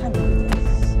goodness, I can't believe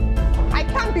this. I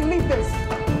can't believe this.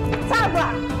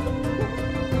 Tara!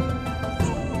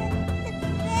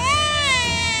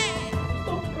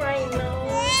 Stop crying now.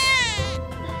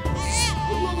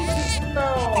 No.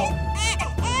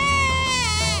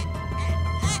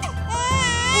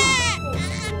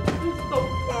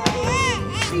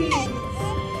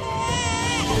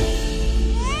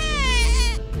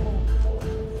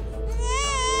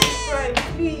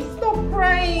 Please, stop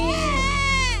crying.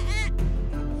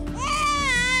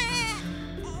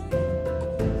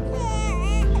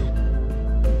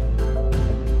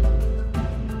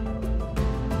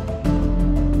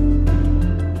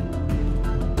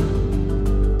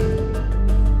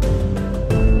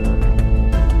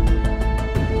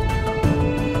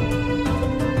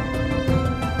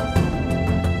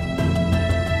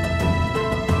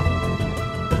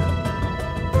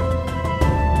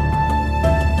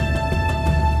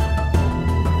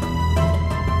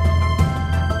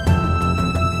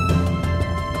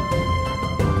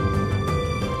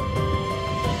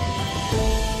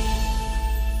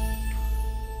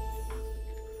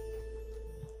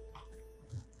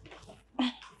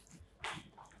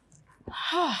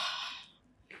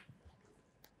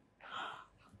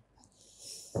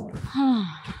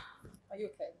 Are you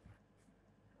okay?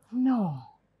 No.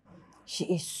 She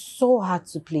is so hard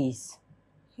to please.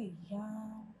 Hey,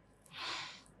 yeah.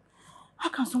 How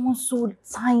can someone so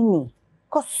tiny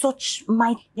cause such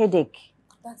mild headache?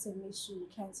 That's an issue you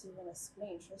can't even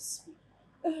explain, trust me.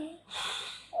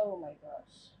 Oh my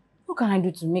gosh. What can I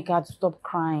do to make her to stop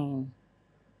crying?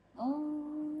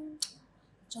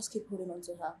 Just keep holding on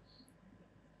to her.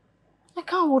 I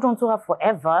can't hold on to her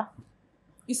forever.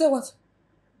 You say what?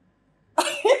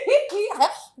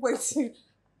 Wait,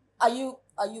 are you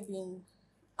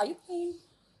paying?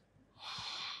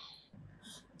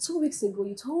 2 weeks ago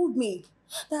you told me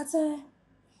that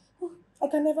I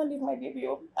can never leave my baby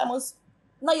up.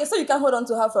 Now you say you can hold on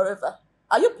to her forever.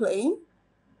 Are you playing?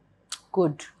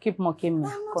 Good. Keep mocking me.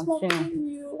 I'm not mocking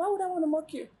you. Why would I want to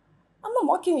mock you? I'm not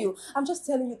mocking you. I'm just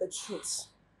telling you the truth.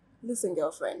 Listen,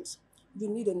 girlfriend, you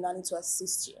need a nanny to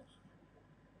assist you.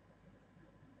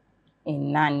 A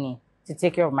nanny to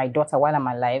take care of my daughter while I'm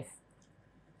alive?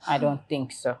 I don't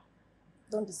think so.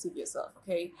 Don't deceive yourself,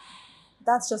 okay?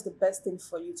 That's just the best thing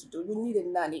for you to do. You need a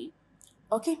nanny.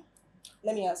 Okay?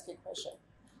 Let me ask you a question.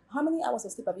 How many hours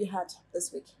of sleep have you had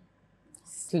this week?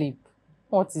 Sleep?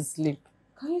 What is sleep?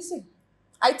 Can you see?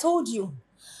 I told you.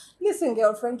 Listen,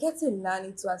 girlfriend, get a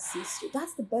nanny to assist you.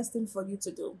 That's the best thing for you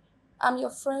to do. I'm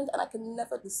your friend and I can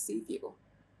never deceive you.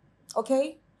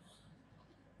 Okay?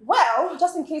 Well,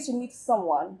 just in case you need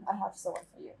someone, I have someone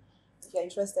for you. If you're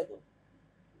interested in.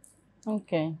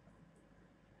 Okay.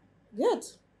 Good.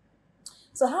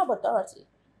 So how about Dorothy?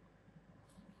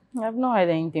 I have not heard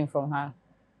anything from her.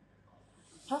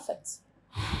 Perfect.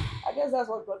 I guess that's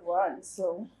what God wants,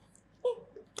 so.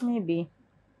 Maybe.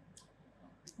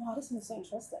 Wow, this is so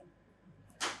interesting.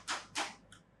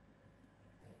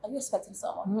 Are you expecting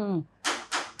someone?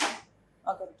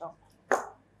 I'll get it done.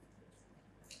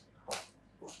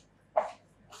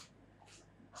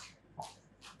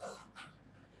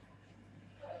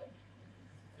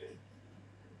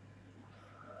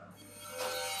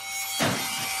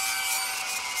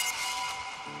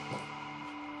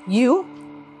 You?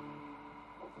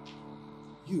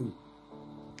 You?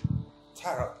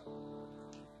 Tara?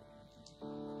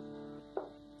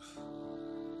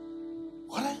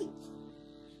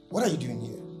 What are you doing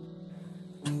here?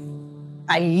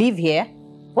 I live here?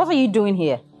 What are you doing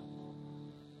here?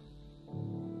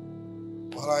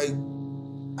 Well,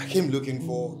 I came looking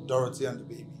for Dorothy and the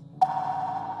baby.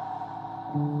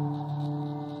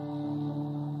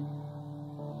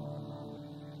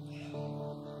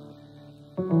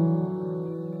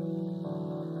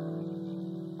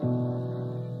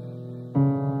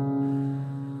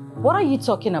 What are you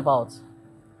talking about?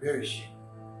 Where is she?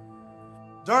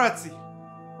 Dorothy!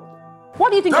 What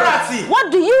do you think? Dorothy!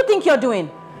 What do you think you're doing?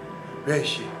 Where is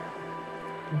she?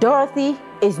 Dorothy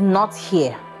is not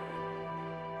here.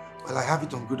 Well, I have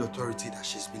it on good authority that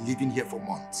she's been living here for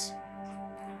months.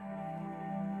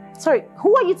 Sorry,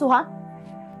 who are you to her?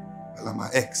 Well, I'm her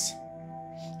ex.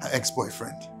 her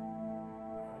ex-boyfriend.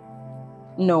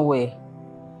 No way.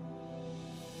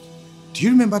 Do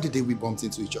you remember the day we bumped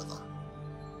into each other?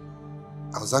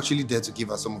 I was actually there to give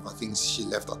her some of her things she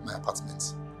left at my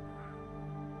apartment.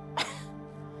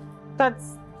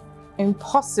 That's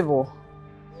impossible.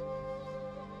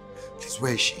 Please,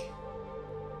 where is she?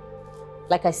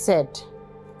 Like I said,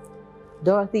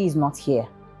 Dorothy is not here.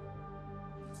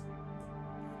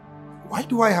 Why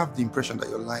do I have the impression that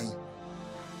you're lying?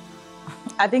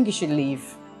 I think you should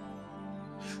leave.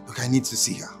 Look, I need to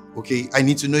see her, okay? I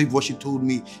need to know if what she told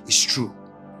me is true.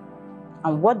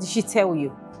 And what did she tell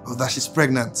you? Oh, that she's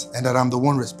pregnant and that I'm the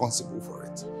one responsible for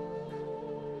it.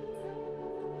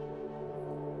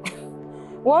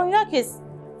 Well, in that case,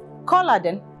 call her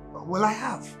then. Well, I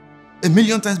have.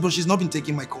 1,000,000 times, but she's not been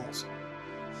taking my calls.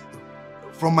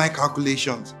 From my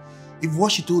calculations, if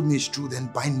what she told me is true, then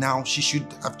by now she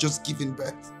should have just given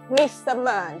birth. Mr.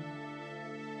 Man,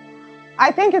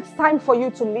 I think it's time for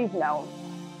you to leave now.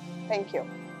 Thank you.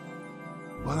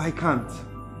 Well, I can't.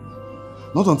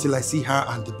 Not until I see her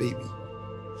and the baby.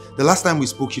 The last time we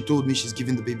spoke, she told me she's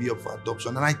giving the baby up for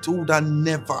adoption, and I told her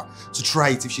never to try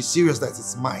it if she's serious that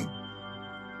it's mine.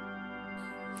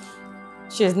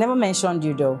 She has never mentioned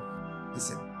you though.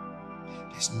 Listen,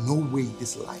 there's no way in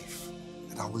this life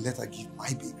that I will let her give my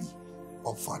baby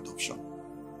up for adoption.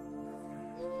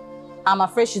 I'm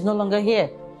afraid she's no longer here,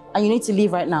 and you need to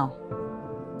leave right now.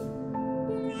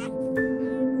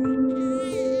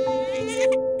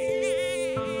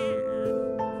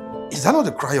 Is that not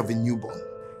the cry of a newborn?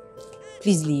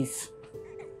 Please leave.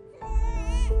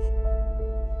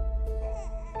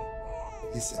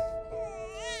 Listen,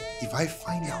 if I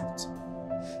find out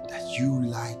that you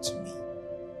lied to me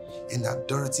and that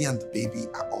Dorothy and the baby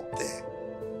are up there,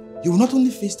 you will not only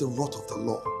face the wrath of the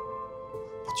law,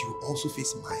 but you will also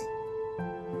face mine.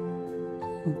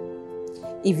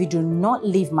 If you do not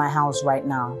leave my house right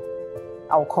now,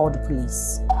 I will call the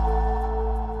police.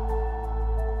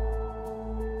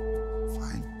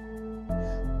 Fine.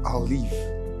 I'll leave.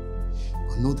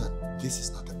 But know that this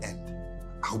is not the end.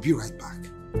 I'll be right back.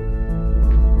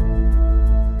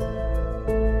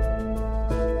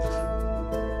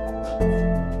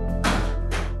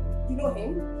 You know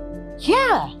him?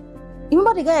 Yeah.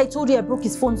 Remember the guy I told you I broke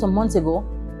his phone some months ago?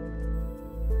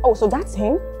 Oh, so that's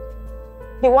him?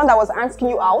 The one that was asking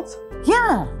you out?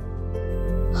 Yeah.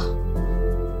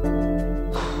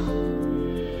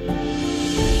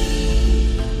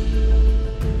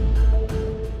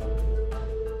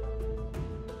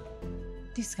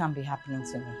 This can't be happening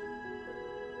to me.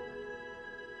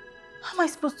 How am I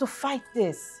supposed to fight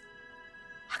this?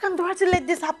 How can Dorothy let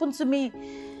this happen to me?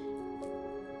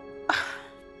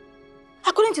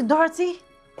 According to Dorothy,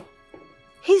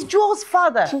 he's Joel's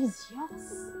father. She's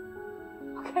yours.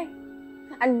 Okay.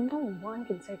 And no one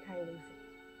can take her away.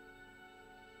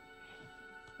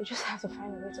 We just have to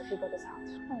find a way to figure this out.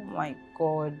 Oh my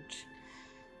God.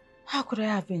 How could I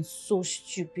have been so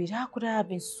stupid? How could I have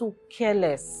been so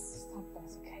careless? Stop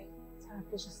this, okay? Sarah,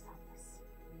 please just stop this.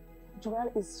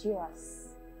 Joelle is yours.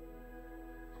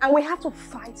 And we have to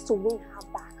fight to win her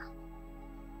back.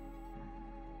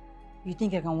 You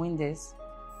think I can win this?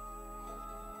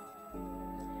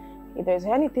 If there's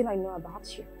anything I know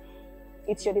about you,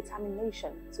 it's your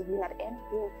determination to win at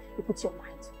anything you put your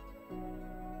mind to.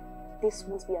 This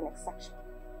won't be an exception.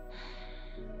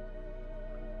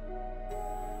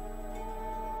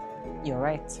 You're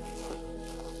right.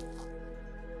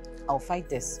 I'll fight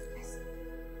this.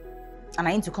 And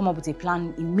I need to come up with a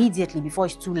plan immediately before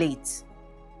it's too late.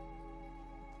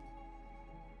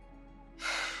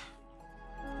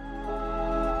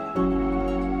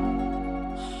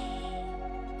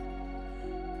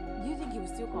 Do you think he will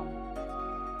still come?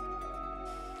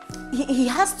 He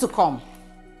has to come.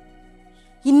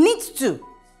 He needs to.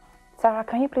 Sarah,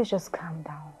 can you please just calm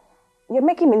down? You're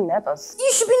making me nervous.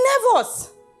 You should be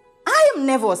nervous. I am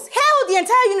nervous. Hell, the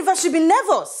entire universe should be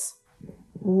nervous.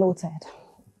 Noted.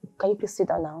 Can you please sit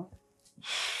down now?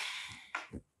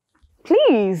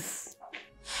 Please.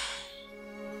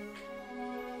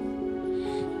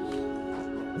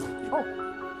 Oh,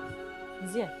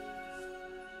 he's here.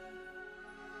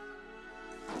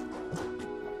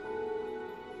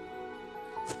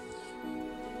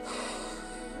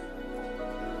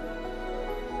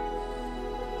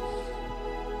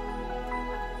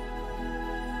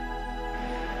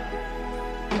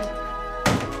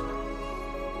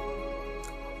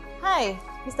 Hi,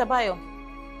 Mr. Bayo.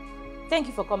 Thank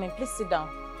you for coming. Please sit down.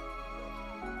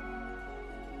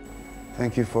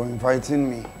 Thank you for inviting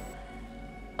me.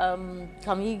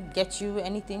 Can we get you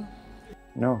anything?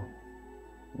 No,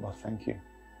 but thank you.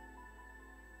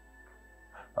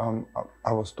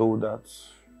 I was told that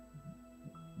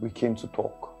we came to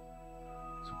talk.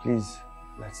 So please,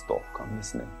 let's talk. I'm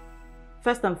listening.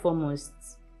 First and foremost,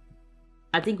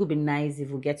 I think it would be nice if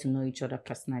we get to know each other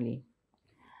personally.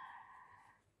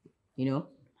 You know,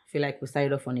 I feel like we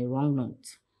started off on a wrong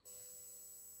note.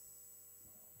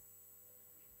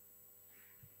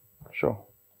 Sure.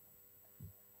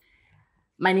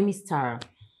 My name is Tara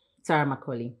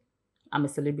Macaulay. I'm a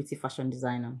celebrity fashion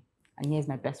designer. And here's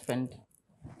my best friend,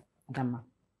 Adama.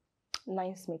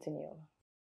 Nice meeting you.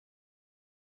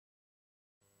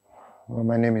 Well,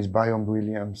 my name is Bayom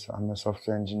Williams. I'm a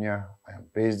software engineer. I am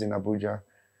based in Abuja,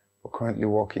 but currently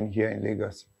working here in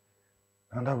Lagos.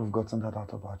 Now that we've gotten that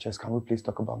out of our chest, can we please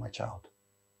talk about my child?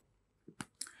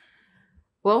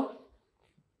 Well,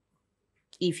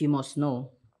 if you must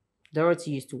know,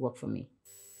 Dorothy used to work for me.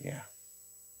 Yeah.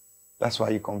 That's why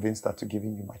you convinced her to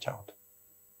giving you my child.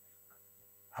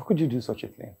 How could you do such a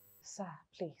thing? Sir,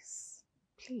 please,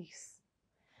 please.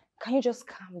 Can you just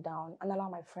calm down and allow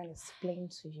my friend explain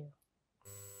to you?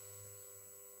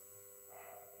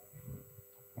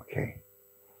 Okay.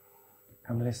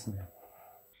 I'm listening.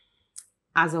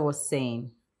 As I was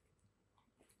saying,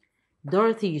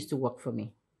 Dorothy used to work for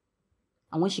me.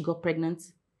 And when she got pregnant,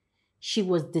 she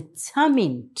was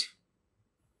determined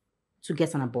to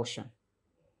get an abortion.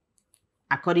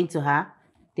 According to her,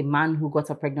 the man who got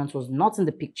her pregnant was not in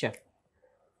the picture.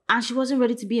 And she wasn't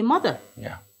ready to be a mother.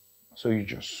 Yeah. So you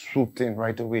just swooped in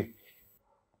right away.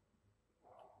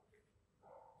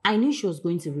 I knew she was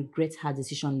going to regret her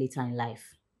decision later in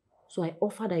life. So I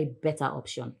offered her a better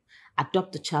option.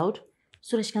 Adopt the child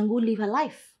so that she can go live her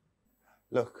life.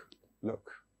 Look.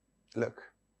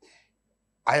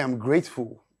 I am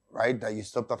grateful, right, that you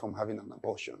stopped her from having an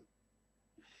abortion.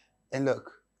 And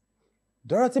look,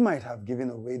 Dorothy might have given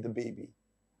away the baby,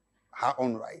 her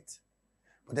own right.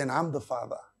 But then I'm the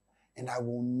father, and I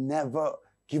will never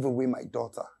give away my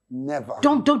daughter. Never.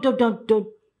 Don't call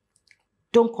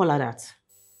her that.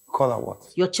 Call her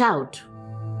what? Your child.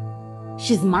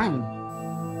 She's mine.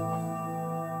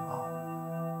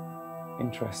 Oh,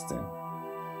 interesting.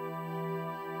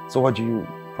 So what do you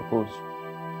propose?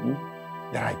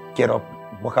 That I get up,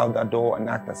 walk out that door and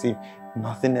act as if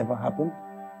nothing ever happened?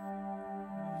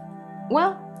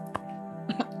 Well,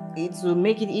 it will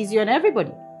make it easier on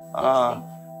everybody.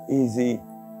 Easy.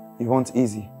 You want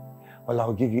easy? Well,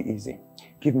 I'll give you easy.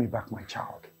 Give me back my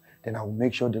child. Then I will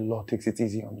make sure the law takes it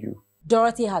easy on you.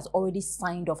 Dorothy has already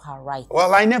signed off her rights.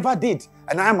 Well, I never did.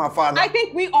 And I am her father. I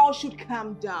think we all should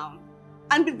calm down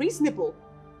and be reasonable.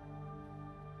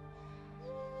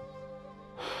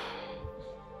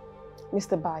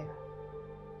 Mr. Bayo,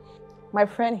 my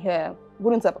friend here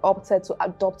wouldn't have opted to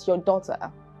adopt your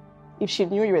daughter if she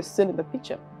knew you were still in the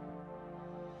picture.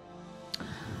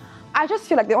 I just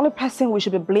feel like the only person we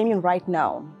should be blaming right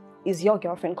now is your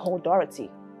girlfriend called Dorothy.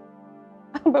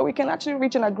 But we can actually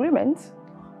reach an agreement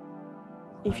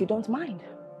if you don't mind.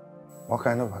 What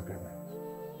kind of agreement?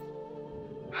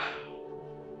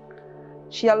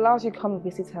 She allows you to come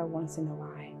visit her once in a while.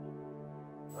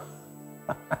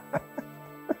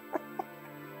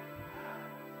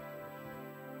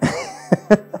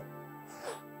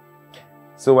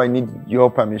 So I need your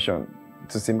permission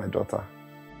to see my daughter.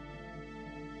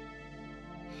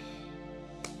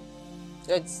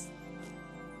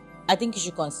 I think you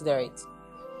should consider it.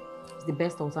 It's the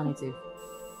best alternative.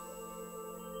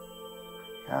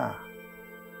 Yeah.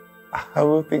 I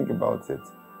will think about it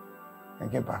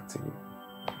and get back to you.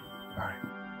 All right.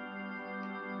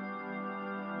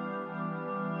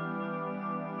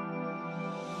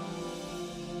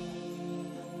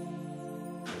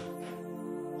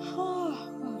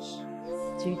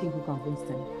 Do you think we convinced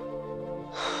him?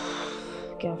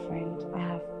 Girlfriend, I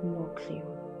have no clue.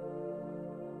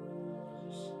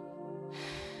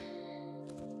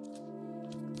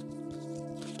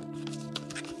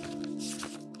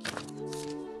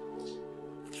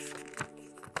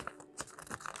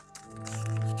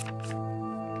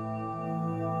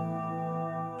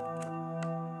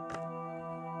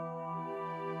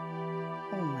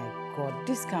 Oh my God,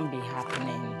 this can't be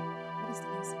happening. What is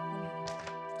this?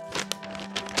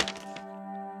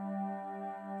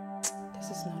 This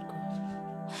is not good.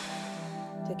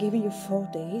 They're giving you 4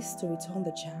 days to return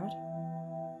the child,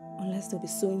 unless they'll be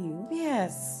suing you.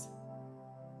 Yes.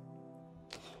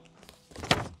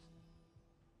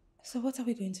 So what are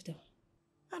we going to do?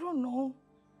 I don't know.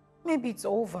 Maybe it's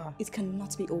over. It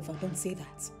cannot be over. Don't say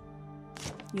that.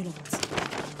 You know what?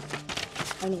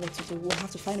 I know what to do. We'll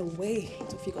have to find a way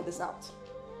to figure this out.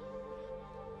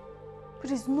 But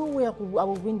there's no way I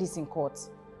will win this in court.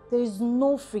 There is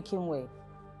no freaking way.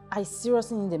 I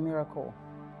seriously need a miracle.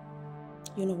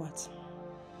 You know what?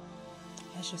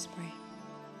 Let's just pray.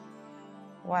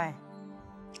 Why?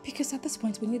 Because at this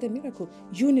point, we need a miracle.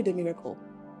 You need a miracle.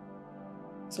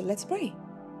 So let's pray.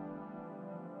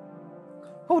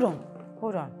 Hold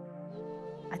on.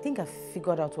 I think I've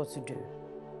figured out what to do.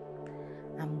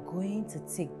 I'm going to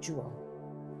take Jewel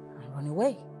and run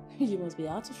away. You must be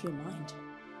out of your mind.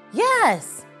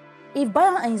 Yes! If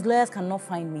Bayo and his lawyers cannot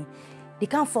find me, they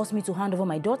can't force me to hand over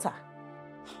my daughter.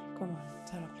 Come on,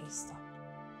 Tara, please stop.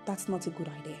 That's not a good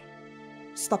idea.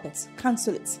 Stop it.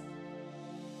 Cancel it.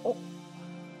 Oh.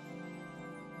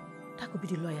 That could be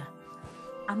the lawyer.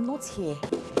 I'm not here.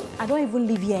 I don't even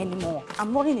live here anymore.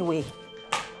 I'm running away.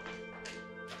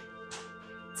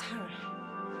 Tara.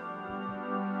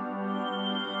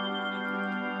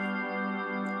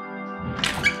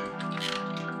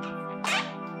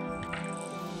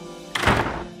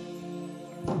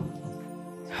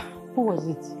 Who was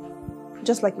it?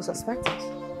 Just like you suspected.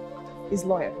 His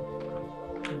lawyer.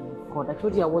 Oh God, I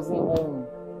told you I wasn't home.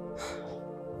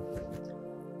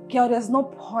 Girl, there's no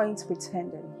point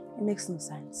pretending. It makes no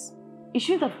sense. You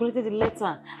shouldn't have collected the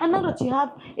letter. And now that you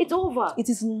have, it's over. It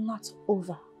is not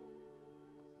over.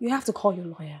 You have to call your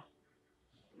lawyer.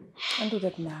 And do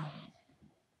that now.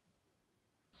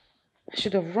 I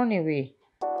should have run away.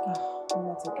 Oh,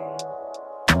 not again.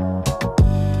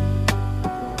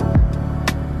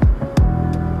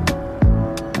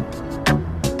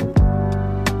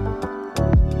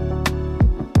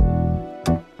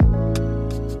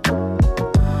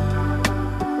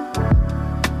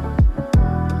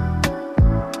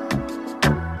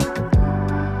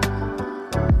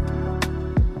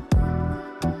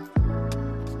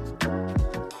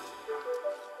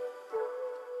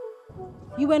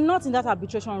 You were not in that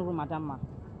arbitration room, Adama.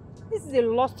 This is a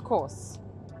lost cause.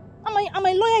 And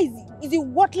my lawyer is a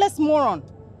worthless moron.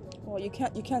 Well, you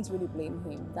can't really blame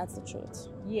him. That's the truth.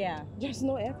 Yeah. There's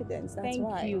no evidence. That's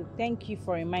why. Thank you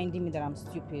for reminding me that I'm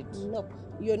stupid. Nope.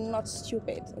 You're not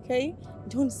stupid, okay?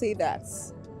 Don't say that.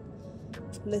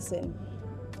 Listen,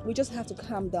 we just have to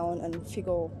calm down and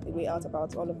figure a way out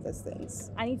about all of these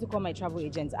things. I need to call my travel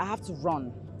agent. I have to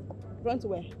run. Run to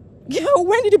where? Yeah,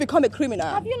 when did you become a criminal?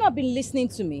 Have you not been listening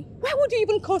to me? Why would you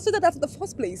even consider that in the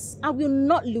first place? I will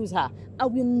not lose her. I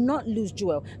will not lose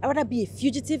Joel. I'd rather be a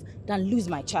fugitive than lose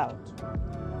my child.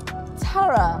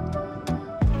 Tara!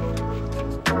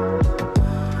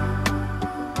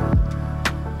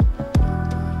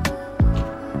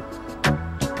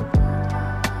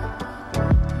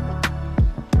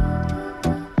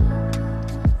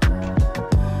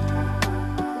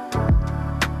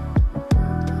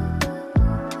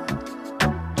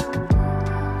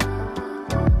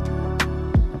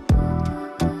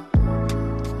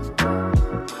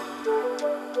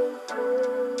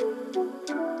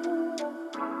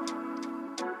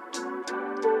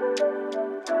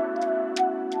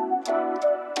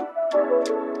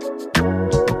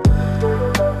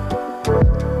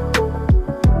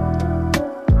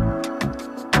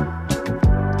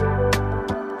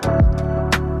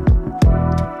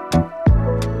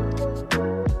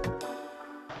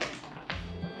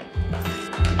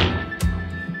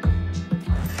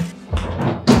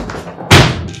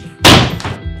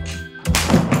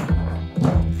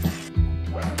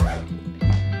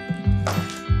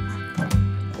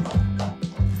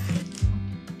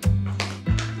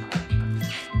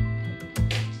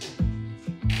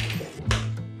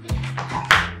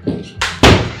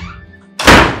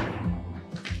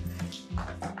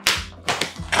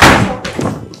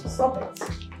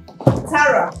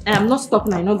 I'm not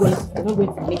stopping. I'm not going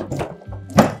to make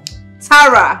it.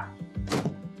 Tara!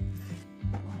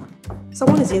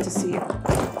 Someone is here to see you.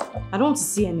 I don't want to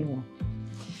see anyone.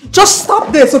 Just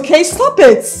stop this, okay? Stop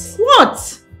it!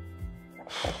 What?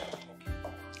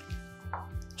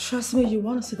 Trust me, you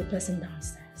want to see the person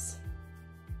downstairs.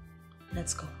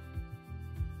 Let's go.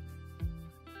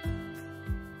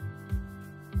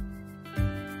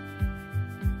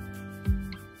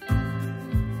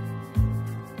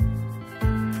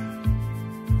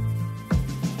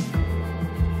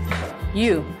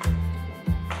 You.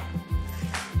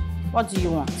 What do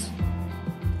you want?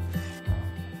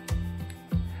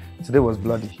 Today was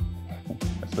bloody,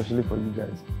 especially for you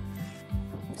guys.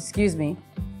 Excuse me.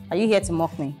 Are you here to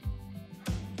mock me?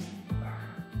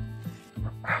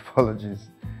 Apologies.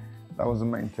 That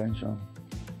wasn't my intention.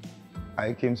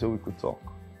 I came so we could talk.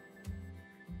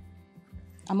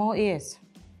 I'm all ears.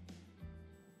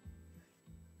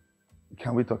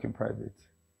 Can we talk in private?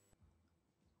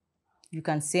 You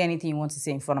can say anything you want to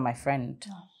say in front of my friend.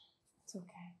 No, it's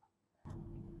okay.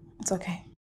 It's okay.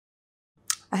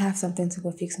 I have something to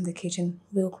go fix in the kitchen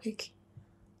real quick.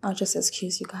 I'll just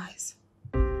excuse you guys.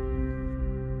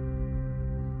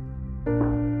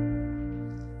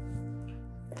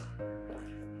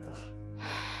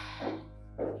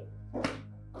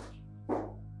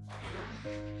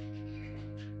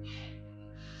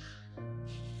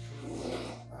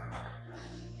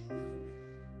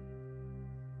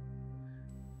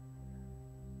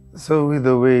 So with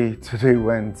the way today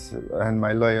went and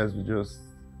my lawyers were just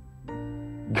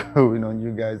going on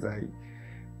you guys, I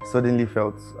suddenly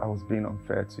felt I was being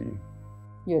unfair to you.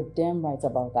 You're damn right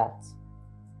about that.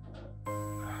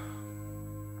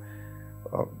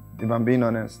 If I'm being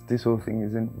honest, this whole thing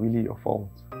isn't really your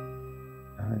fault. I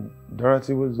mean,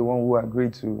 Dorothy was the one who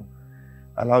agreed to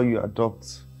allow you to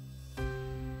adopt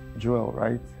Joel,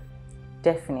 right?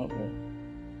 Definitely.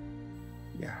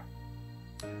 Yeah.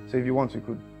 So if you want, we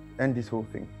could end this whole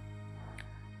thing.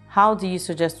 How do you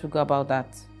suggest we go about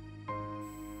that?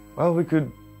 Well, we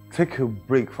could take a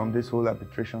break from this whole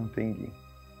arbitration thingy.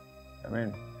 I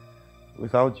mean,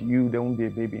 without you, there won't be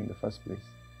a baby in the first place.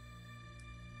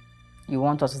 You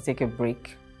want us to take a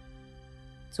break?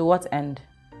 To what end?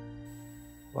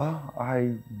 Well,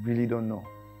 I really don't know.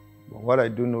 But what I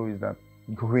do know is that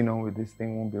going on with this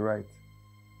thing won't be right.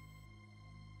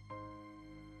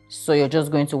 So you're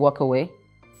just going to walk away?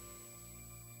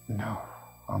 No,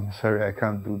 I'm sorry, I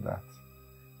can't do that.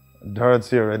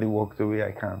 Dorothy already walked away,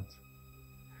 I can't.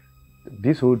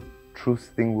 This whole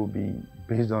truth thing will be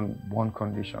based on one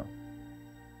condition,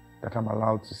 that I'm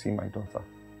allowed to see my daughter.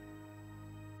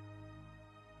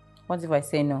 What if I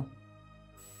say no?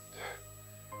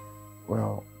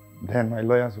 Well, then my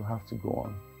lawyers will have to go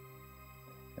on.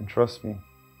 And trust me,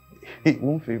 it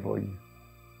won't favor you.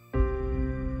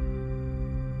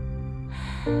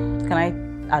 Can I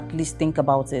at least think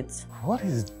about it? What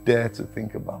is there to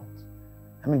think about?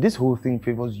 I mean, this whole thing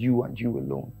favors you and you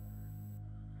alone.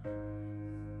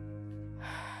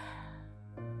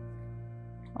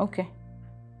 Okay.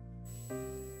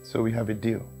 So we have a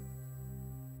deal.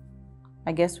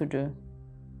 I guess we do.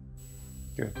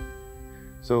 Good.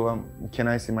 So, can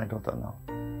I see my daughter now?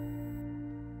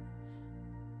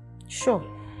 Sure.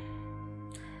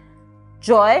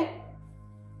 Joy?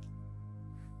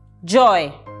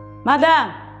 Joy!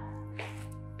 Madam!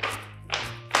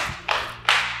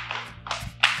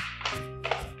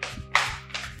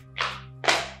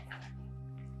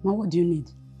 Ma, what do you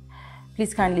need?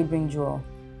 Please kindly bring Joel.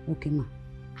 Okay, ma.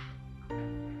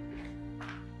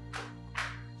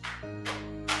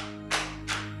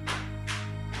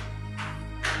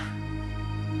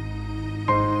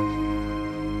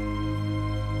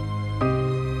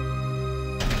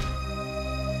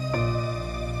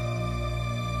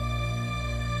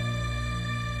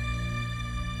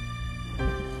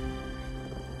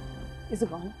 Is it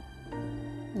gone?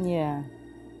 Yeah.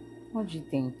 What do you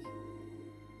think?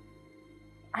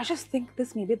 I just think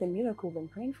this may be the miracle we've been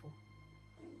praying for.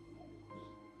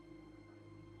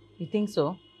 You think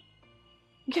so?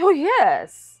 Oh,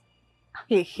 yes.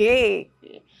 Hey.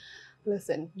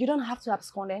 Listen, you don't have to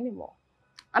abscond anymore.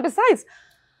 And besides,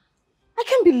 I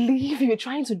can't believe you're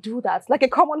trying to do that like a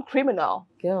common criminal.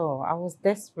 Girl, I was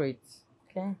desperate.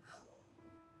 Okay?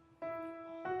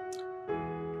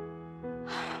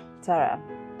 Tara,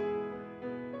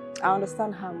 I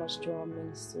understand how much Joel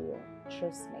means to you.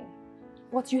 Trust me.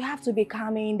 But you have to be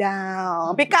calming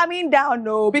down. Be calming down,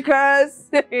 no, because,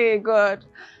 hey, God.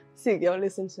 See, girl,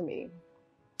 listen to me.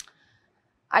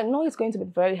 I know it's going to be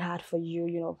very hard for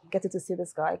you, getting to see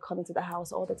this guy come into the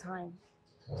house all the time.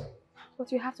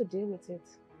 But you have to deal with it.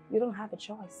 You don't have a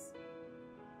choice.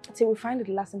 Until we find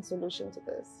a lasting solution to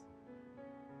this.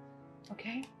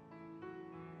 Okay?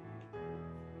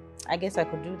 I guess I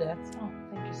could do that. Oh,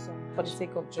 thank you so much. For the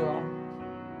sake of Joel.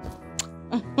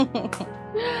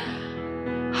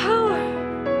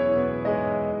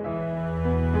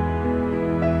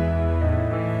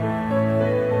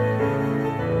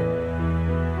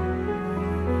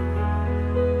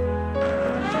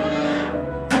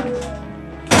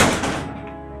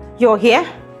 You're here?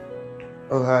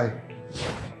 Oh, hi.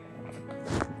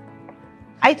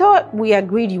 I thought we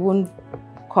agreed you wouldn't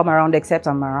come around except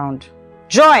I'm around.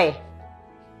 Joy!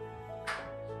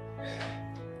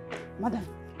 Madam.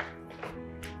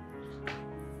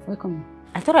 Welcome.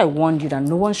 I thought I warned you that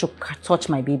no one should touch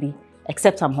my baby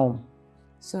except I'm home.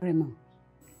 Sorry, ma'am.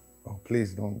 Oh,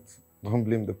 please don't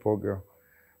blame the poor girl.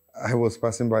 I was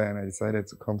passing by and I decided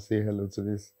to come say hello to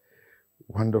this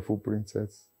wonderful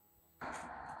princess.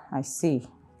 I see.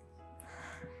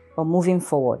 But moving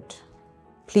forward,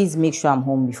 please make sure I'm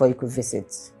home before you could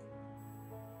visit.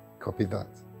 Copy that.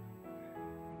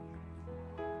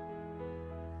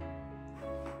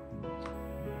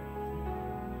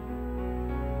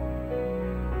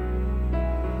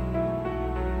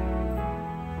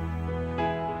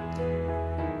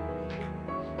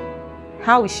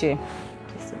 How is she?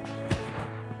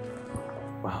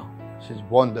 Wow, she's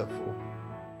wonderful.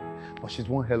 But she's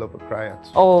one hell of a crier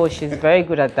too. Oh, she's very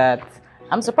good at that.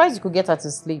 I'm surprised you could get her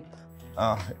to sleep.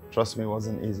 Trust me, it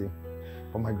wasn't easy.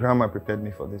 But my grandma prepared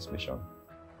me for this mission.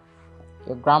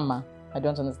 Your grandma? I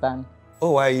don't understand.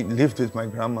 Oh, I lived with my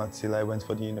grandma till I went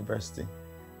for the university.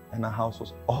 And our house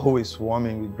was always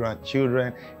swarming with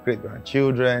grandchildren,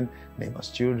 great-grandchildren, neighbors'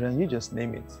 children, you just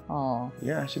name it. Oh.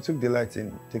 Yeah, she took delight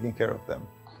in taking care of them.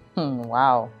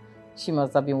 Wow. She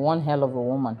must have been one hell of a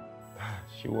woman.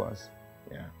 She was,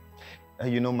 yeah.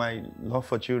 You know, my love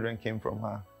for children came from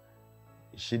her.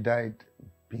 She died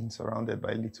being surrounded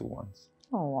by little ones.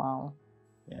 Oh, wow.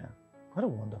 Yeah. What a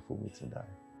wonderful way to die.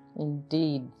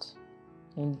 Indeed.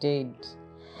 Indeed.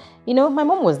 You know, my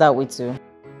mom was that way too.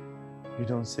 You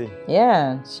don't say?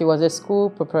 Yeah, she was a school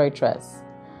proprietress.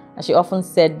 And she often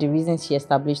said the reason she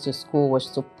established the school was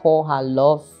to pour her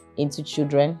love into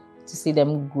children, to see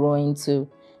them grow into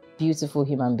beautiful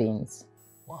human beings.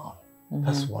 Wow,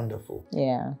 that's wonderful.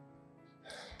 Yeah.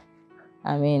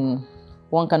 I mean,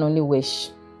 one can only wish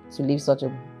to live such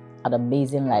an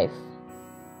amazing life.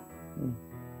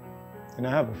 And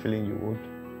I have a feeling you would.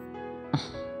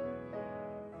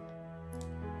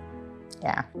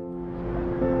 Yeah.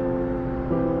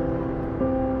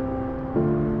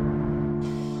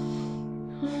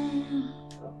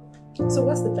 So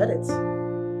what's the verdict?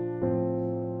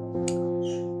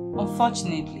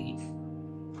 Unfortunately,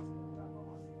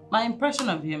 my impression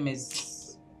of him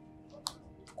is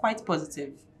quite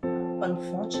positive.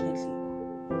 Unfortunately.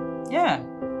 Yeah.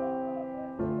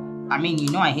 I mean, you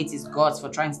know I hate his guts for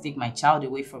trying to take my child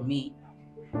away from me.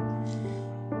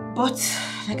 But,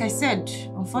 like I said,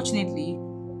 unfortunately,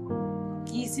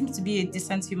 he seems to be a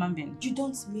decent human being. You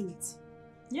don't mean it.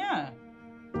 Yeah.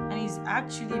 And he's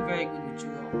actually very good with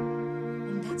you.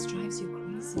 And that drives you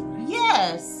crazy, right?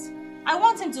 Yes. I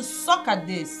want him to suck at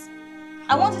this.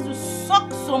 I want him to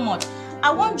suck so much.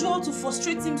 I want Joel to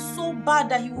frustrate him so bad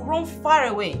that he will run far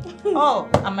away. Oh,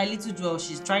 and my little Joel,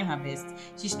 she's trying her best.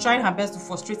 She's trying her best to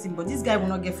frustrate him, but this guy will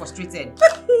not get frustrated.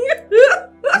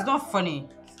 It's not funny.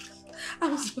 I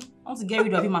want to get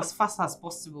rid of him as fast as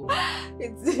possible.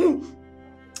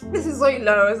 This is so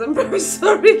hilarious. I'm very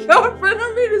sorry, girlfriend.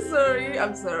 I'm really sorry.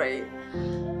 I'm sorry.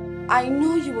 I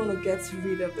know you want to get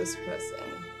rid of this person,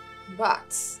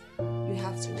 but you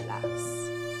have to relax.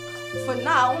 For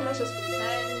now, let's just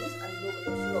pretend and go with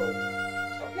the flow.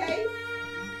 Okay?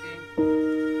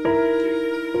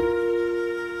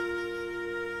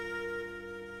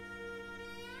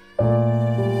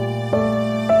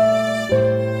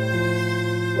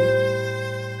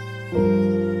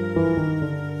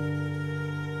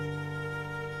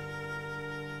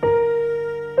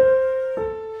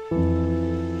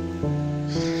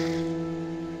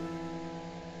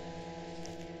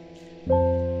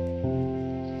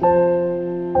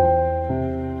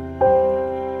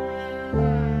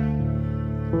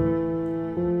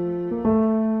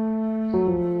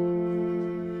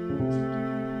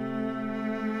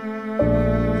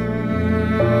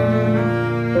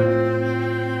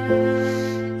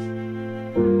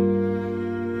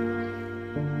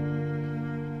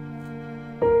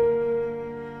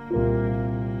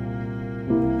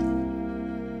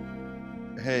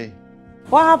 Hey.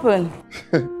 What happened?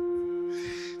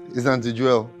 It's Auntie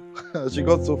Joel. She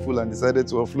got so full and decided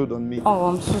to offload on me. Oh,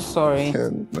 I'm so sorry.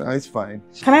 No, it's fine.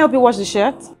 Can I help you wash the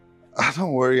shirt?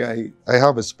 Don't worry, I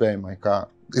have a spare in my car.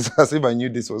 It's as if I knew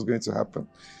this was going to happen.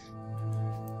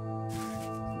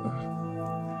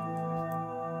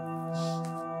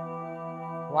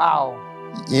 Wow.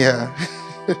 Yeah.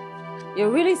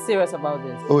 You're really serious about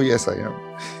this? Oh, yes, I am.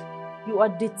 You are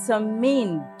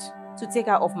determined to take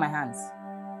her off my hands.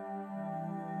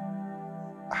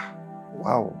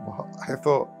 Wow, I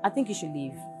thought... I think you should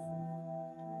leave.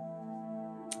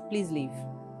 Please leave.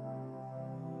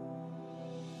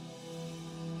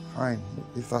 Fine,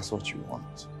 if that's what you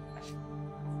want.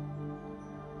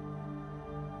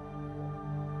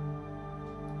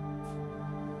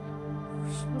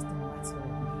 What's the matter with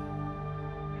me?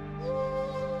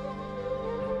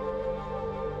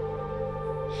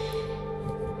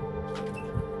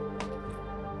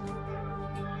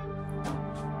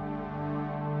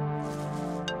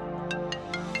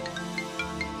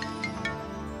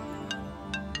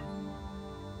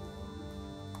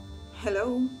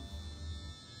 Hello?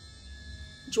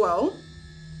 Joel?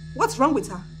 What's wrong with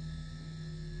her?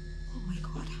 Oh my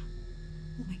God.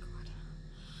 Oh my God.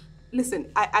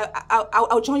 Listen,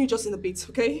 I'll join you just in a bit,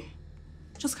 okay?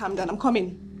 Just calm down. I'm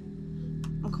coming.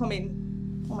 I'm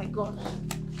coming. Oh my God.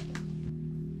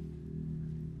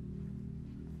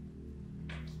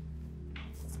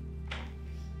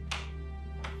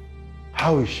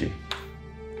 How is she?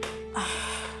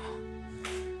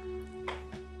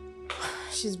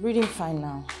 She's breathing fine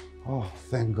now. Oh,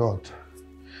 thank God.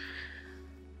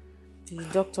 The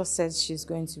doctor says she's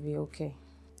going to be okay.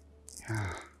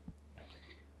 Yeah.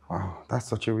 Wow, that's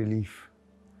such a relief.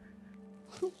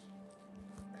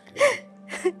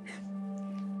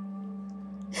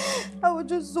 I was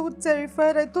just so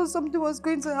terrified. I thought something was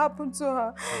going to happen to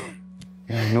her.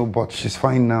 Yeah, I know, but she's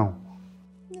fine now.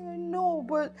 I know,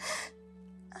 but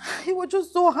it was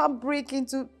just so heartbreaking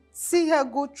to see her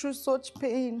go through such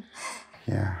pain.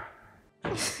 Yeah.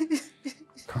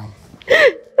 Come.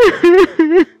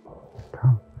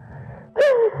 Come.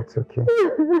 It's okay.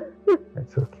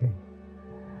 It's okay.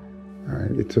 All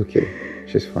right, it's okay.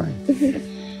 She's fine.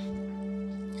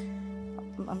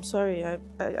 I'm sorry.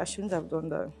 I shouldn't have done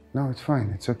that. No, it's fine.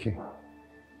 It's okay.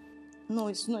 No,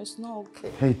 it's not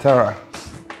okay. Hey, Tara.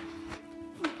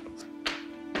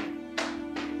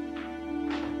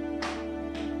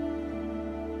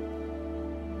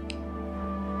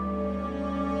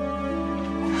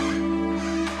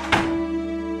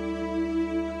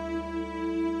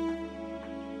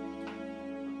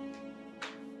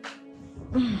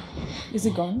 Is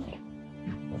it gone?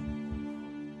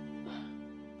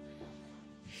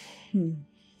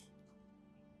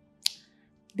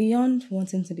 Beyond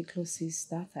wanting to be close to his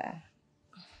daughter,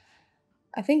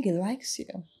 I think he likes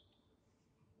you.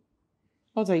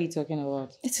 What are you talking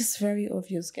about? It is very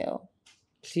obvious, girl.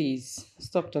 Please,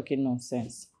 stop talking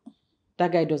nonsense.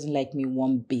 That guy doesn't like me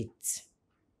one bit.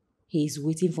 He is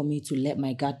waiting for me to let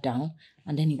my guard down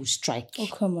and then he will strike. Oh,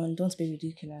 come on, don't be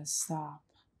ridiculous. Stop.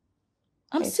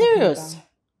 I'm serious.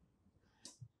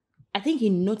 I think he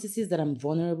notices that I'm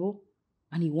vulnerable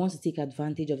and he wants to take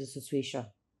advantage of the situation.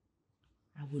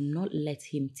 I will not let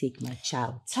him take my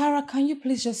child. Tara, can you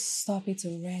please just stop it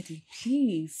already?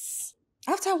 Please.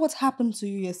 After what happened to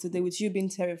you yesterday with you being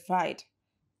terrified,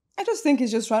 I just think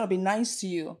he's just trying to be nice to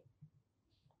you.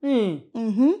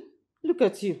 Look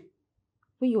at you.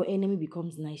 When your enemy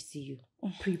becomes nice to you,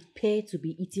 prepare to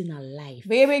be eaten alive.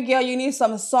 Baby girl, you need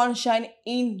some sunshine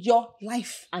in your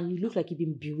life. And you look like you've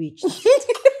been bewitched.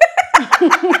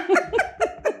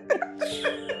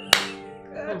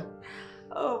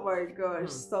 Oh my gosh,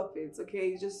 stop it,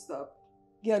 okay? Just stop.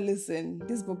 Girl, listen,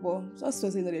 this bubble, just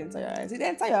don't say the entire eyes. The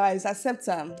entire eyes, accept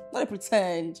them. Not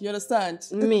pretend, you understand?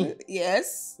 Me?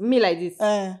 Yes. Me like this?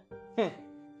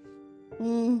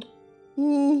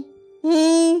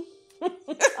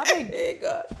 Hey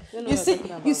God.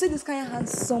 You see this kind of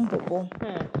handsome bubble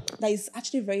that is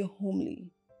actually very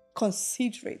homely,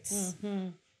 considerate,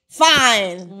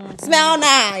 fine, smell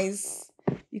nice.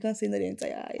 You can't say no the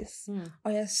entire eyes. Oh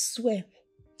yeah,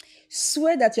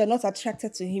 swear that you're not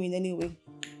attracted to him in any way.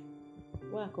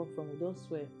 Where I come from, don't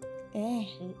swear.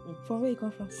 From where you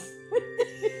come from?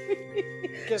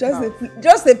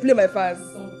 Just they play my fast.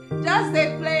 Just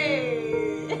they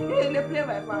play. They play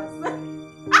my fast.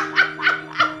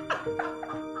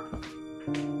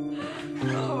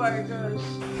 Oh my gosh.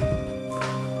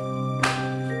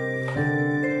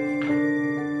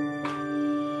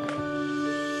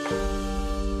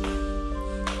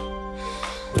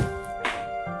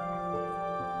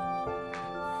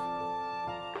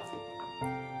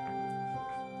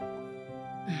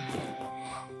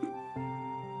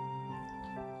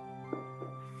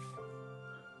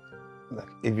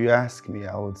 If you ask me,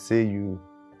 I would say you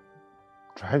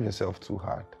drive yourself too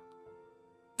hard.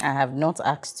 I have not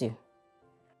asked you.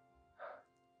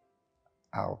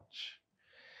 Ouch.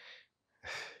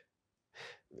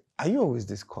 Are you always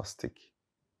this caustic?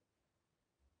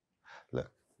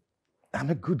 Look, I'm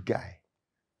a good guy,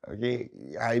 okay?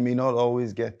 I may not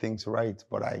always get things right,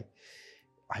 but I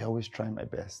always try my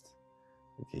best,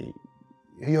 okay?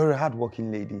 You're a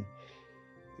hardworking lady.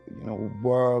 You know,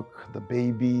 work, the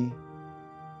baby.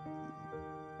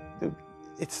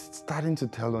 It's starting to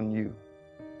tell on you.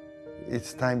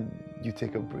 It's time you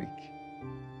take a break.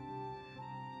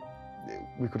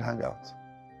 We could hang out.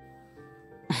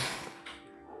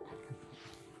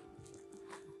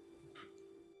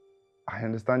 I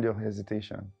understand your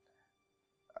hesitation.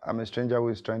 I'm a stranger who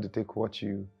is trying to take what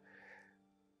you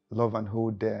love and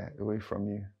hold dear away from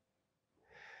you.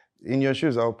 In your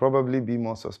shoes, I'll probably be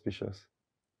more suspicious.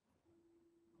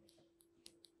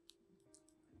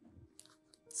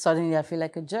 Suddenly, I feel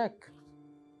like a jerk.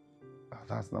 Oh,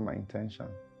 that's not my intention.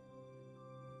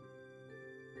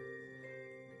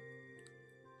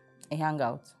 A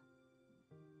hangout.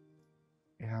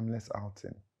 A harmless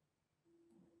outing.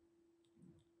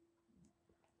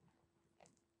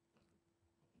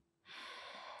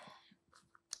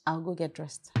 I'll go get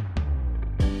dressed.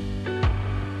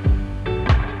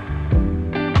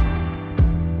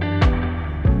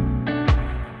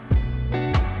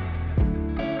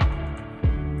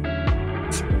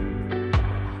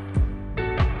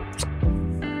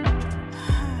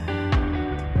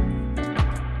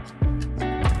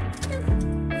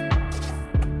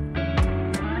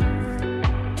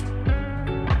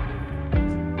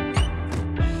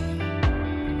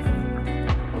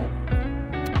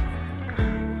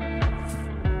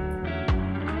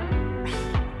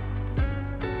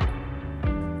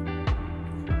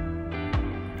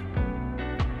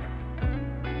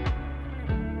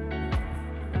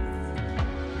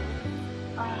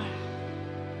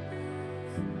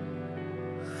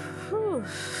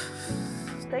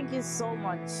 Oh, thank you so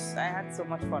much. I had so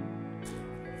much fun.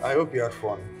 I hope you had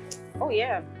fun. Oh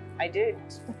yeah, I did.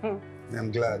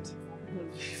 I'm glad.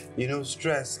 You know,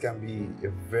 stress can be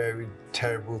a very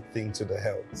terrible thing to the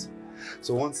health.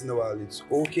 So once in a while, it's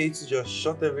okay to just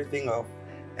shut everything off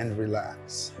and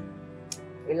relax.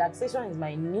 Relaxation is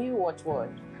my new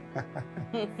watchword.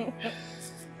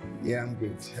 Yeah, I'm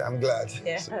good. I'm glad.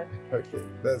 Yeah. So, okay,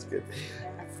 that's good.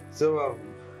 Yeah. So,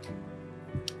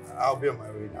 I'll be on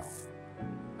my way now.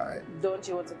 All right. Don't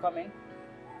you want to come in?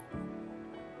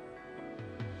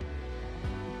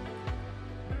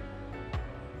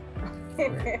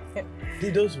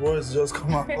 Did those words just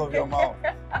come out of your mouth?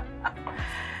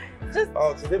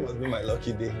 Oh, today must be my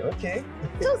lucky day. Okay.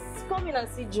 Just come in and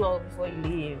see Joel before you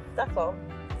leave. That's all.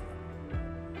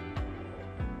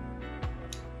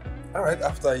 All right,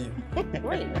 after you.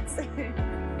 Wait.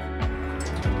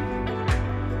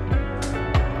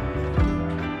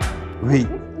 Wait,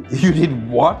 you did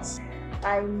what?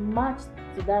 I marched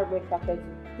to that red carpet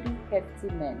with 3 hefty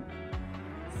men,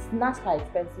 snatched her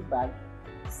expensive bag,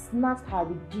 snatched her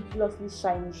ridiculously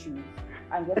shiny shoes,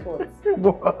 and guess what?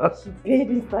 What? She paid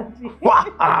instantly.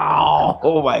 Wow!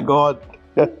 Oh my God.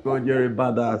 God, you're a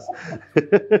badass.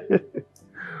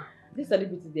 These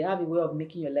celebrities, they have a way of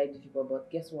making your life difficult, but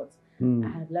guess what? I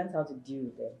have learned how to deal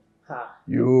with them. Ha.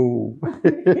 Yo.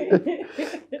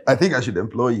 I think I should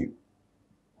employ you.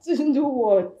 To do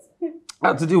what?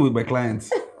 To deal with my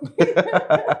clients.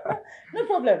 No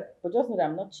problem. But just know that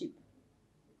I'm not cheap.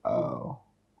 Oh.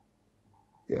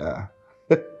 Yeah.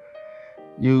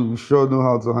 You sure know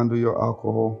how to handle your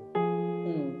alcohol.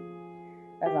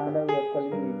 That's another way of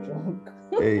calling me drunk.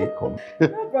 Hey, come.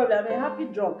 No problem. I'm a happy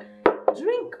drunk.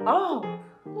 Drink up.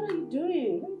 What are you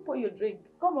doing? Let me pour your drink.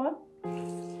 Come on.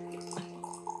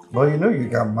 But you know you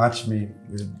can match me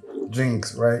with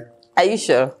drinks, right? Are you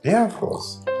sure? Yeah, of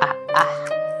course.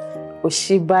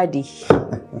 Oshibadi.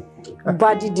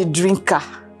 Buddy the drinker.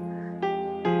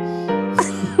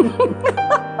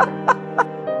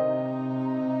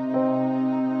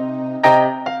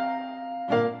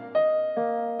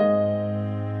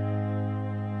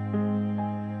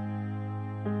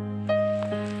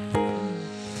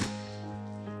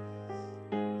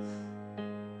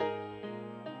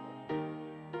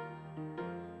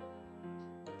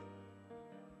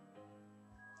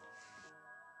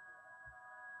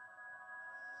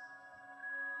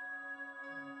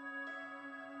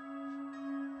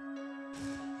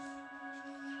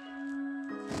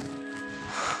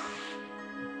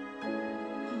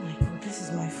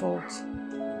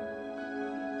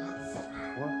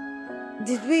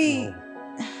 Did we?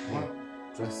 What?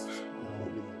 Just.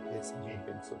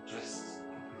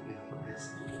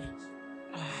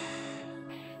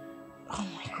 Oh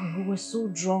my God, we were so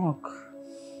drunk.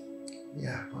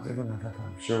 Yeah, but even at that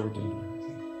time, I'm sure we didn't do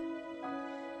anything.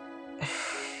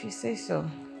 You say so.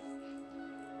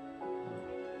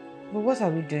 But what are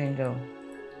we doing though?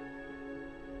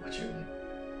 What you mean?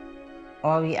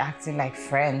 Or are we acting like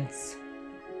friends?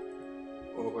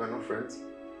 Oh, we're not friends?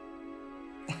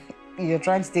 You're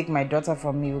trying to take my daughter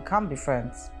from me. We can't be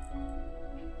friends.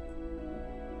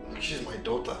 She's my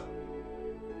daughter.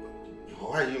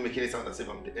 Why are you making it sound as if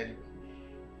I'm the enemy?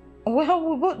 Well,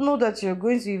 we both know that you're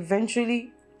going to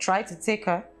eventually try to take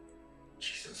her.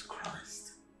 Jesus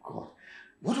Christ. God.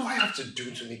 What do I have to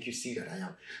do to make you see that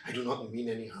I do not mean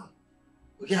any harm?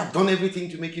 Okay, I've done everything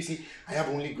to make you see I have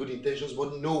only good intentions,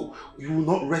 but no, you will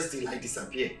not rest till I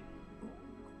disappear.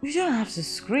 You don't have to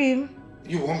scream.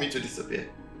 You want me to disappear?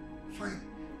 Fine.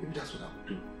 Maybe that's what I'll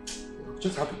do.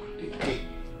 Just have a good day, okay?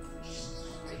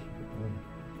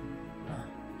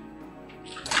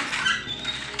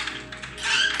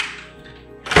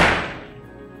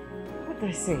 What did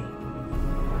I say?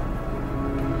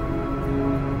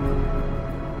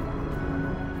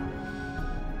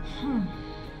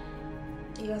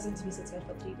 He hasn't visited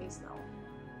for 3 days now.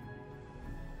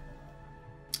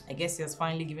 I guess he has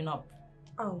finally given up.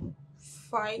 Oh,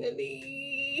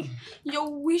 finally. Your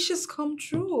wishes come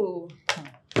true.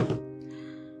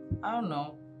 I don't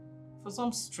know. For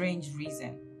some strange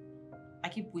reason, I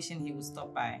keep wishing he would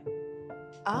stop by.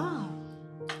 Ah.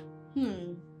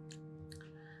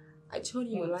 I told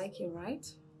you like him, right?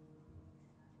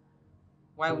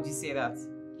 Why would you say that?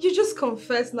 You just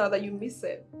confessed now that you miss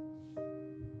him.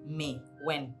 Me?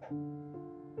 When?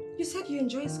 You said you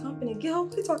enjoy his company. Girl,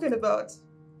 what are you talking about?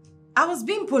 I was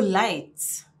being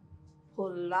polite.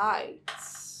 Polite.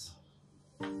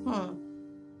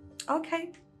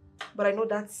 Okay. But I know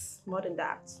that's more than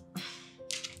that.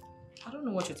 I don't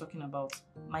know what you're talking about.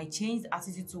 My changed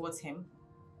attitude towards him,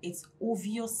 it's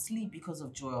obviously because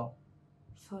of Joel.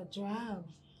 For Joel?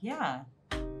 Yeah.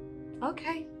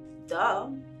 Okay. Duh.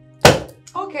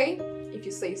 Okay, if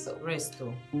you say so. Rest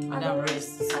though. Madam,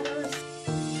 Rest.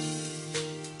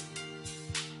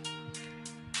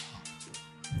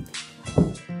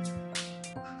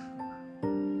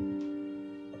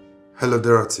 Hello,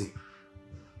 Dorothy.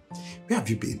 Where have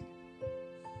you been?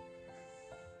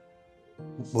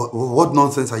 What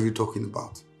nonsense are you talking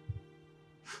about?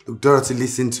 Look, Dorothy,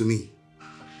 listen to me.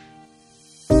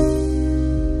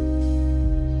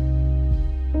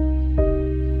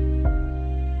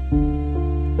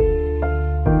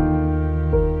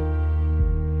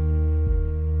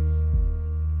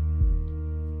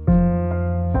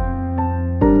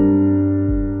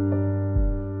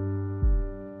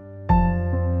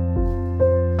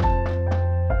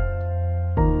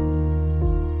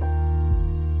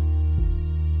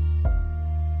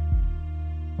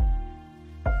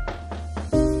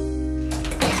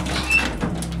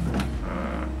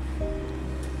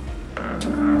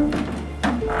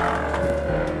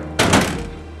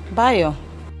 Bayo.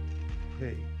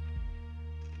 Hey.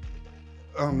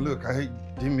 Look, I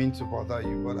didn't mean to bother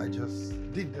you, but I just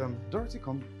did. Dorothy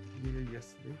come here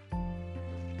yesterday?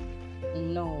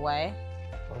 No, why?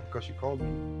 Well, because she called me.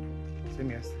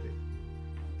 Same yesterday.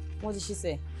 What did she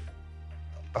say?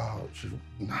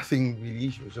 Nothing really.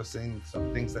 She was just saying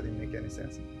some things that didn't make any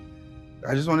sense.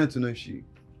 I just wanted to know if she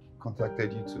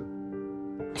contacted you too.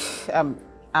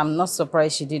 I'm not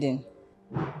surprised she didn't.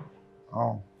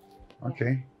 Oh,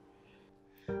 okay.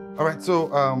 All right,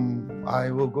 so I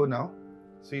will go now.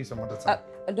 See you some other time.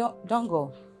 Don't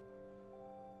go.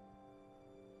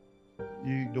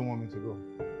 You don't want me to go?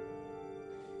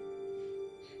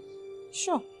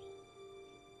 Sure.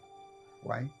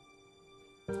 Why?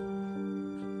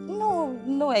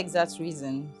 No exact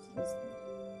reason. I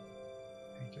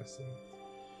just say it.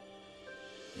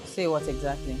 Say what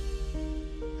exactly?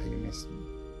 That you miss me.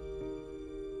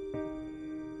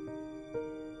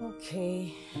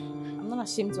 Okay. I'm not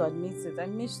ashamed to admit it. I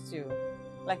missed you.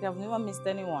 Like I've never missed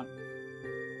anyone.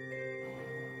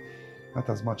 Not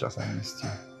as much as I missed you.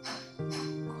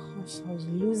 Gosh, I was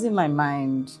losing my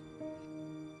mind.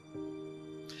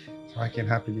 So I can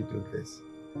happily do this.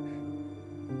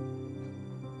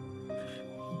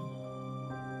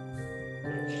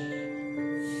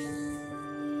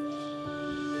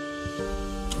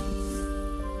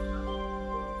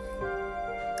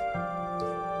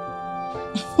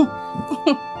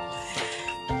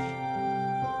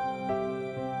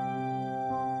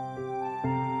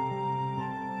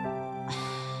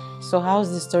 So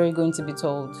how's the story going to be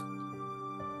told?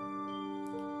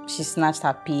 She snatched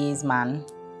her PA's man.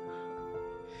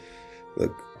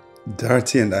 Look,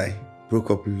 Dorothy and I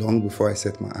broke up long before I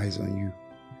set my eyes on you.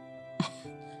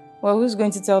 Well, who's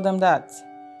going to tell them that?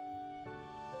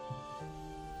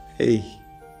 Hey,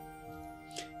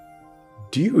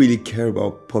 do you really care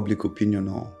about public opinion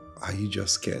or are you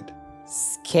just scared?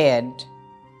 Scared?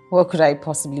 What could I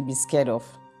possibly be scared of?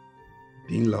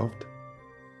 Being loved?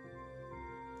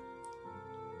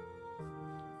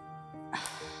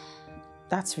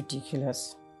 That's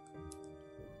ridiculous.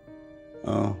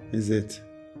 Oh, is it?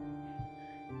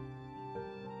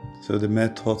 So the mere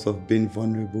thought of being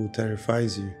vulnerable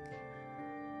terrifies you?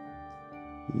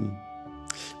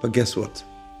 But guess what?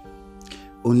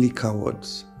 Only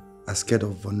cowards are scared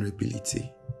of vulnerability.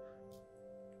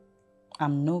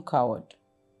 I'm no coward.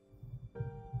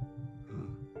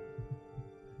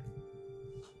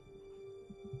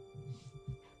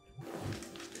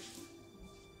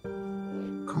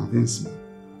 Convince me.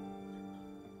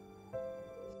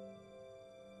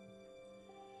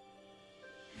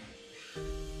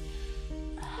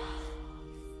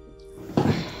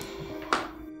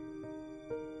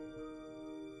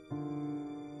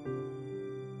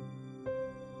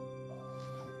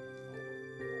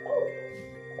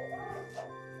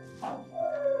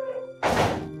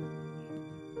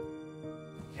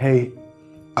 Hey,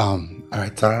 all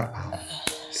right, Tara, I'll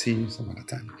see you some other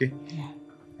time, okay? Yeah.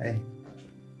 Hey.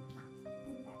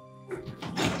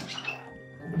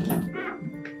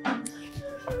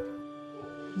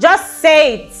 Just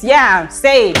say it. Yeah,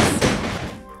 say it.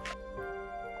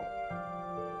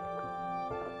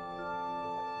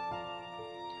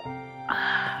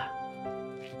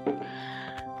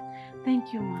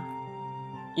 Thank you, Ma.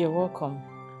 You're welcome.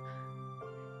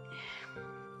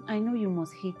 I know you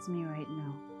must hate me right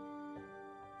now.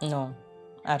 No,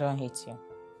 I don't hate you.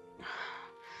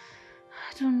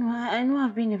 I don't know. I know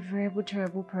I've been a very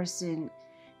terrible person.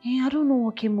 I don't know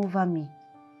what came over me.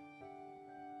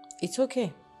 It's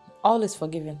okay. All is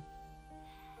forgiven.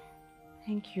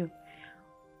 Thank you.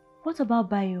 What about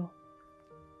Bayo?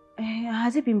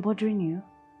 Has it been bothering you?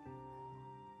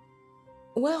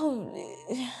 Well,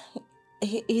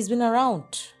 He's been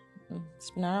around.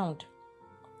 He's been around.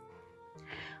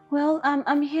 Well,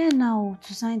 I'm here now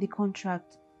to sign the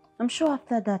contract. I'm sure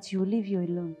after that you'll leave you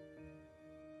alone.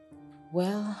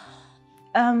 Well...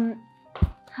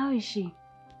 how is she?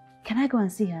 Can I go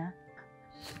and see her?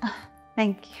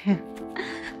 Thank you.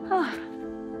 Oh.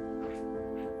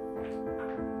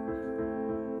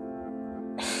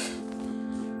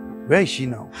 Where is she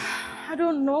now? I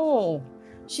don't know.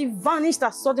 She vanished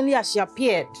as suddenly as she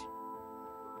appeared.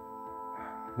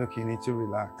 Look, you need to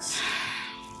relax.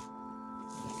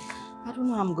 I don't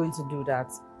know how I'm going to do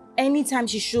that. Anytime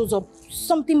she shows up,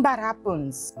 something bad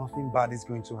happens. Nothing bad is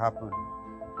going to happen.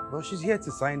 Well, she's here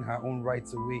to sign her own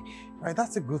rights away. Right,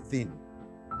 that's a good thing.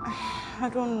 I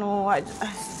don't know. I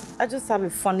just have a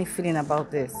funny feeling about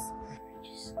this.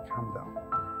 Just calm down.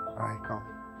 All right, come.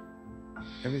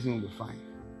 Everything will be fine.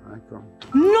 All right, come.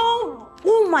 No!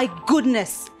 Oh my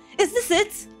goodness! Is this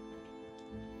it?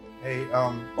 Hey,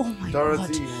 oh my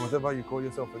Dorothy, God. whatever you call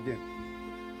yourself again.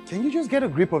 Can you just get a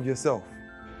grip of yourself?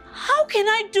 How can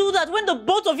I do that when the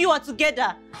both of you are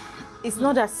together? It's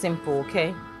not that simple,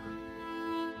 okay?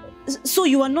 So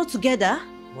you are not together?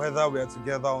 Whether we are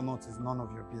together or not is none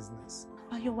of your business.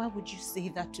 Ayo, why would you say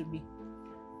that to me?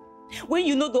 When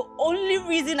you know the only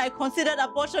reason I considered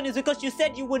abortion is because you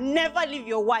said you would never leave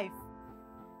your wife.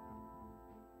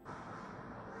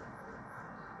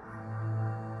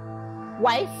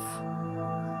 Wife?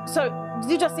 So,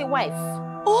 did you just say wife?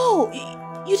 Oh,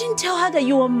 you didn't tell her that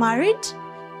you were married?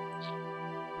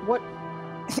 What?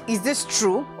 Is this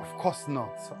true? Of course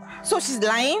not. So she's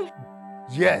lying?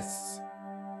 Yes.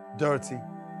 Dorothy,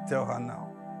 tell her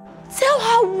now. Tell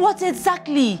her what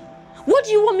exactly? What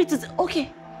do you want me to say?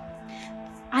 Okay.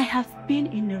 I have been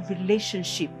in a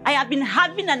relationship. I have been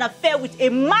having an affair with a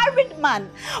married man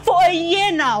for a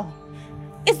year now.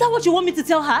 Is that what you want me to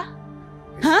tell her?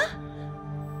 Huh?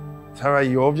 Tara,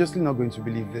 you're obviously not going to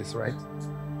believe this, right?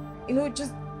 You know,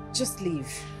 just leave,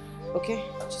 okay?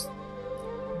 Just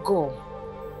go.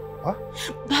 What?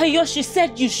 Bayo, she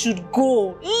said you should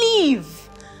go. Leave.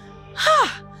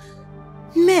 Ha!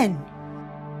 Men.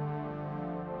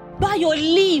 Bayo,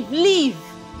 leave.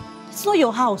 It's not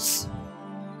your house.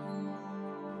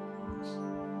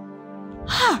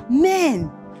 Ha! Men.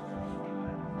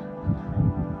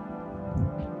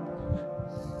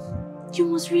 You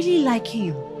must really like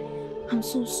him. I'm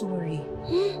so sorry.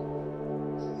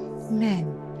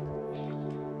 Men.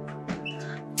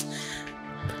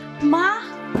 Ma?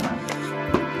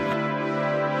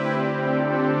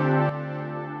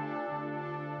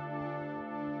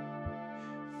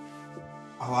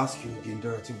 I'll ask you again,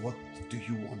 Dorothy, what do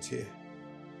you want here?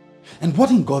 And what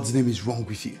in God's name is wrong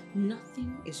with you?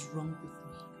 Nothing is wrong with me.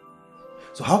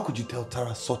 So how could you tell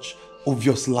Tara such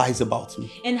obvious lies about me?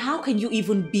 And how can you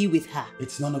even be with her?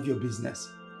 It's none of your business.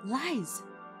 Lies.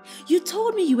 You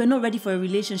told me you were not ready for a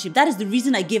relationship. That is the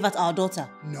reason I gave out our daughter.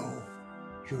 No,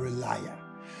 you're a liar.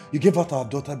 You gave out our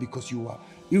daughter because you are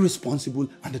irresponsible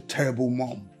and a terrible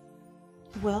mom.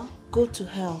 Well, go to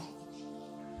hell.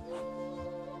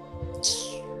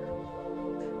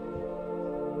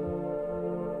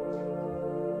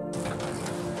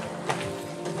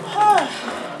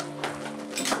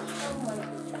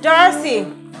 Dorothy!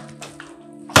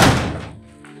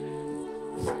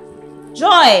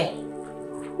 Joy!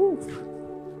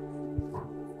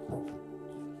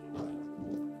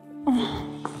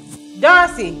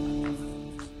 Dorothy!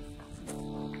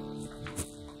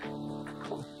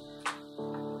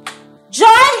 Joy!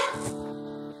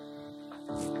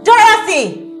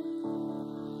 Dorothy!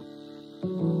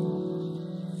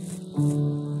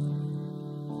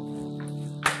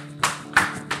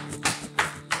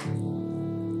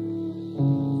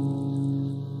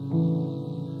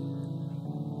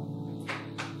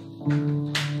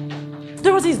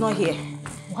 Dorothy is not here.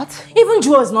 What? Even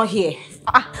Joe is not here.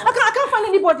 I can't find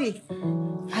anybody.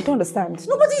 I don't understand.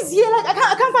 Nobody's here. Like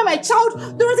I can't find my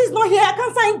child. Dorothy is not here. I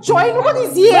can't find Joy.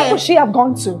 Nobody's here. Where could she have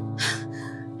gone to?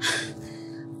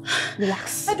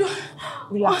 Relax.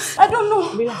 Relax. I don't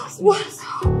know. Relax. What?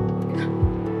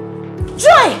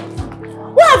 Joy!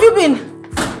 Where have you been?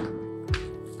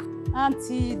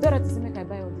 Auntie, Dorothy, make I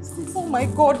buy all these things. Oh my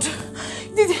God!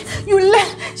 You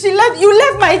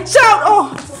left my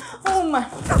child. Oh my!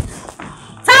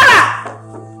 Tara!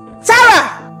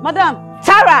 Madam!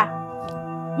 Tara!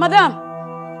 Madam!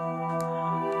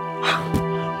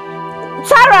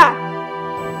 Tara!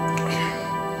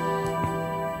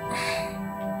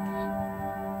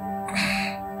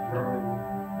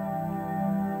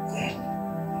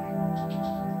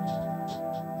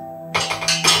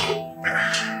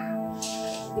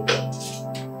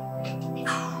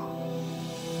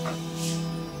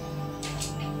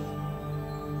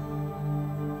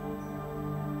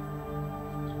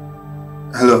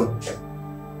 Hello?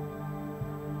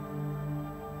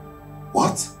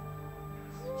 What?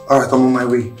 Alright, I'm on my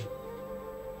way.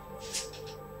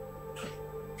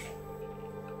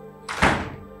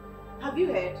 Have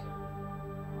you heard?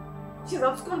 She's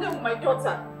absconded with my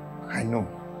daughter. I know.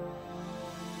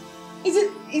 Is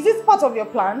it part of your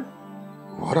plan?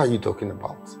 What are you talking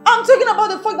about? I'm talking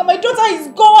about the fact that my daughter is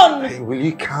gone. Hey, will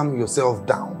you calm yourself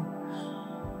down?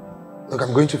 Look,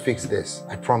 I'm going to fix this.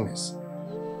 I promise.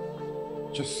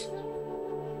 Just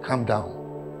calm down.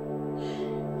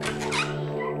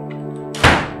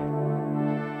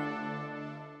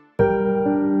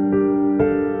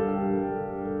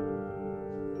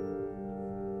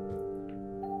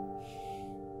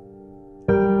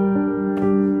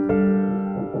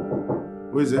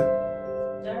 Who is it?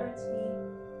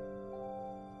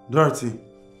 Dorothy,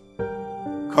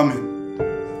 come in.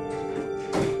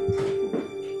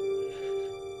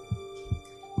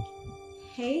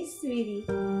 Hey, sweetie.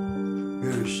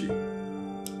 Where is she?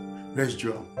 Where's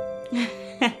Joel?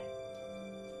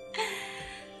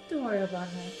 Don't worry about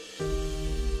her.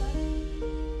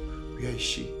 Where is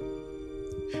she?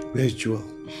 Where's Joel?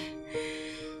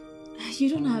 You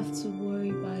don't have to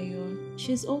worry, Bayo.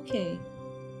 She's okay.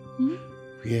 Hmm?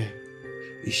 Where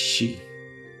is she?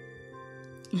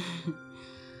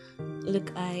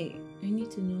 Look, I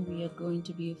need to know we are going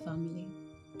to be a family.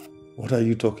 What are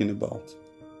you talking about?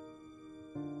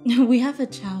 We have a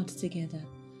child together,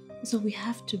 so we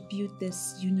have to build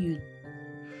this union.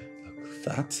 Look,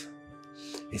 that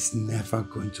is never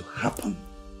going to happen.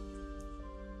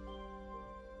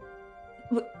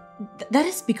 That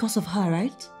is because of her,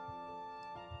 right?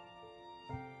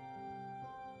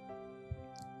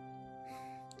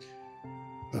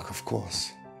 Look, of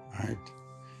course, right?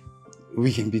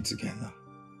 We can be together.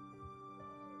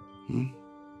 Hmm?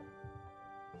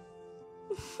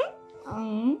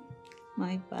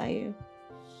 My Bayo.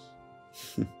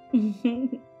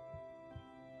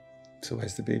 So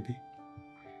where's the baby?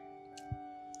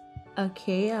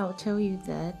 Okay, I'll tell you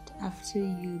that after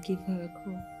you give her a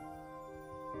call.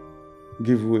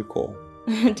 Give her a call.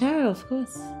 Tell her, of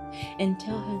course. And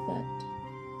tell her that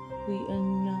we are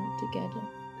now together.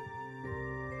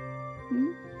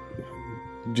 Hmm?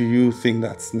 Do you think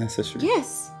that's necessary?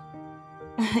 Yes.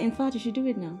 In fact, you should do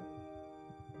it now.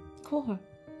 Call her.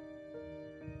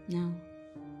 Now.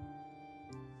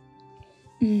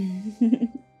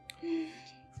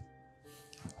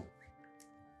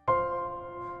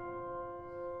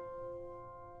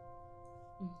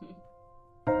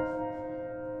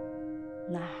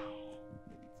 Nah,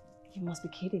 you must be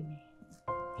kidding me.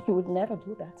 He would never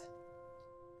do that.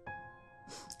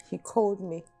 He called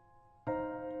me.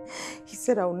 He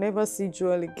said I'll never see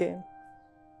Joel again.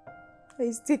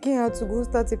 He's taking her to go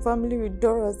start a family with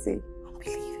Dorothy.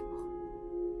 Unbelievable.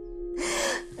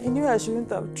 I knew I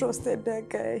shouldn't have trusted that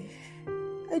guy.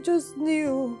 I just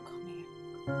knew. Come here.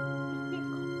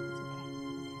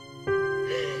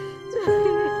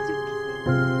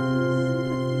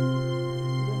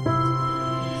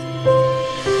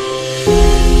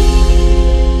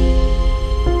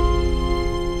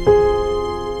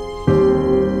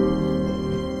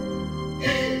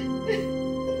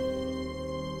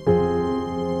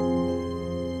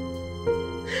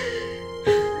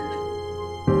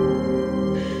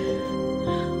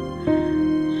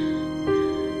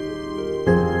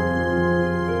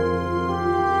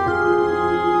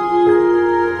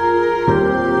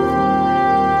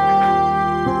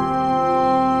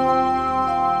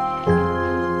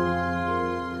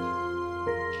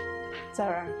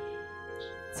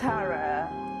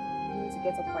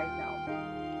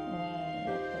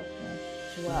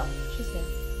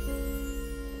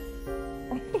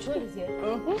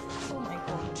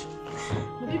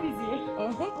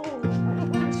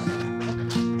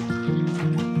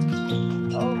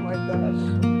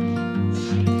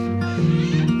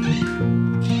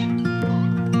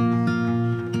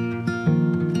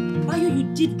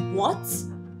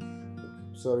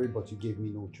 Sorry, but you gave me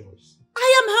no choice.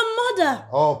 I am her mother.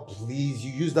 Oh, please.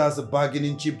 You used that as a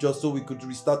bargaining chip just so we could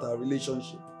restart our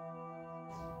relationship.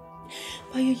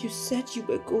 Bayo, you said you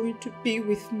were going to be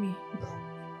with me.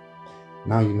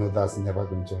 Now you know that's never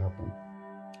going to happen.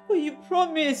 But you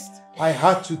promised. I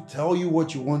had to tell you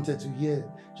what you wanted to hear,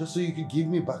 just so you could give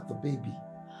me back the baby.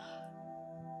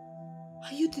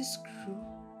 Are you this cruel?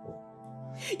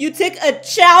 You take a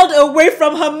child away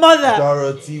from her mother.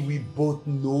 Dorothy, we both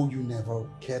know you never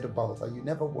cared about her. You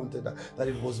never wanted her. That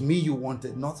it was me you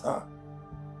wanted, not her.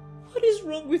 What is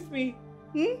wrong with me?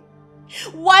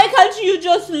 Why can't you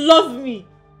just love me?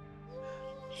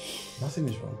 Nothing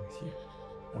is wrong with you,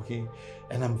 okay?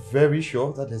 And I'm very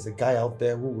sure that there's a guy out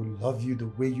there who will love you the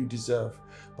way you deserve.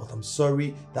 But I'm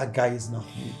sorry, that guy is not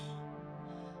you.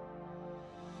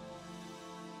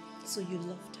 So you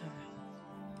loved her?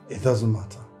 It doesn't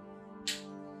matter.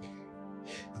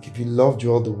 Look, if you loved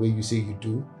her the way you say you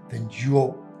do, then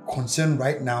your concern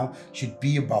right now should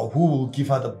be about who will give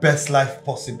her the best life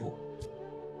possible.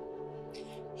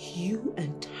 You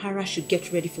and Tara should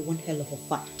get ready for one hell of a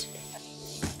fight.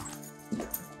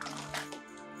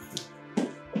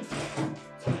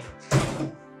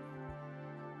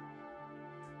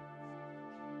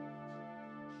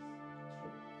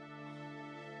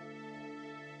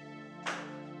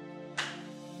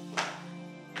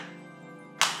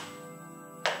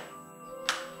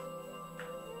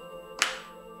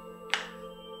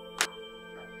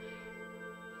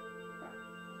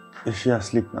 Is she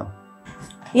asleep now?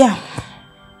 Yeah.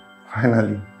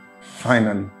 Finally.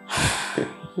 Finally.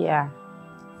 Yeah.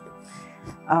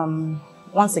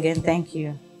 Once again, thank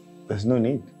you. There's no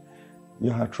need.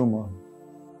 You're her true mom.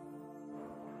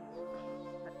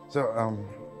 So,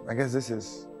 I guess this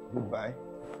is goodbye.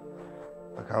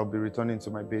 Like, I'll be returning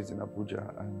to my base in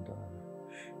Abuja, and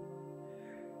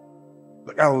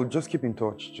like, I'll just keep in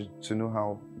touch to know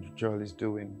how Joel is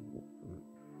doing.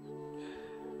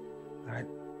 All right.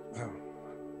 So,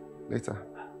 later.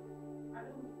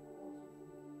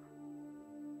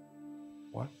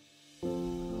 What? I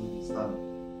don't understand.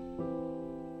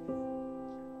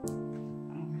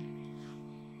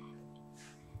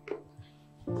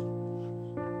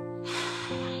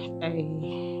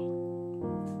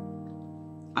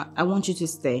 I want you to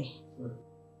stay.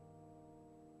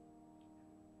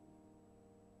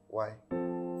 Why?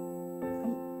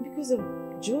 Because of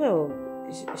Joel.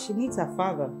 She needs her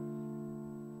father.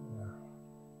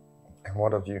 And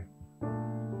what of you?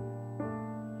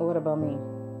 What about me?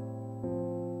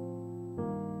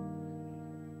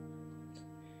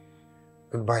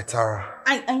 Goodbye, Tara.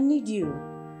 I need you.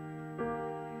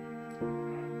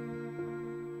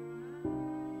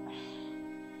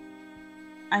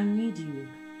 I need you,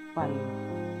 Bayo.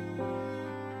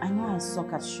 I know I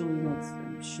suck at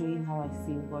showing how I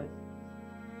feel, but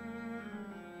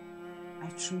I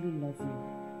truly love you.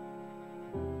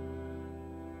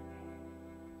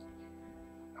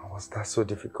 Was that so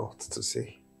difficult to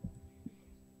say?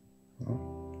 Hmm?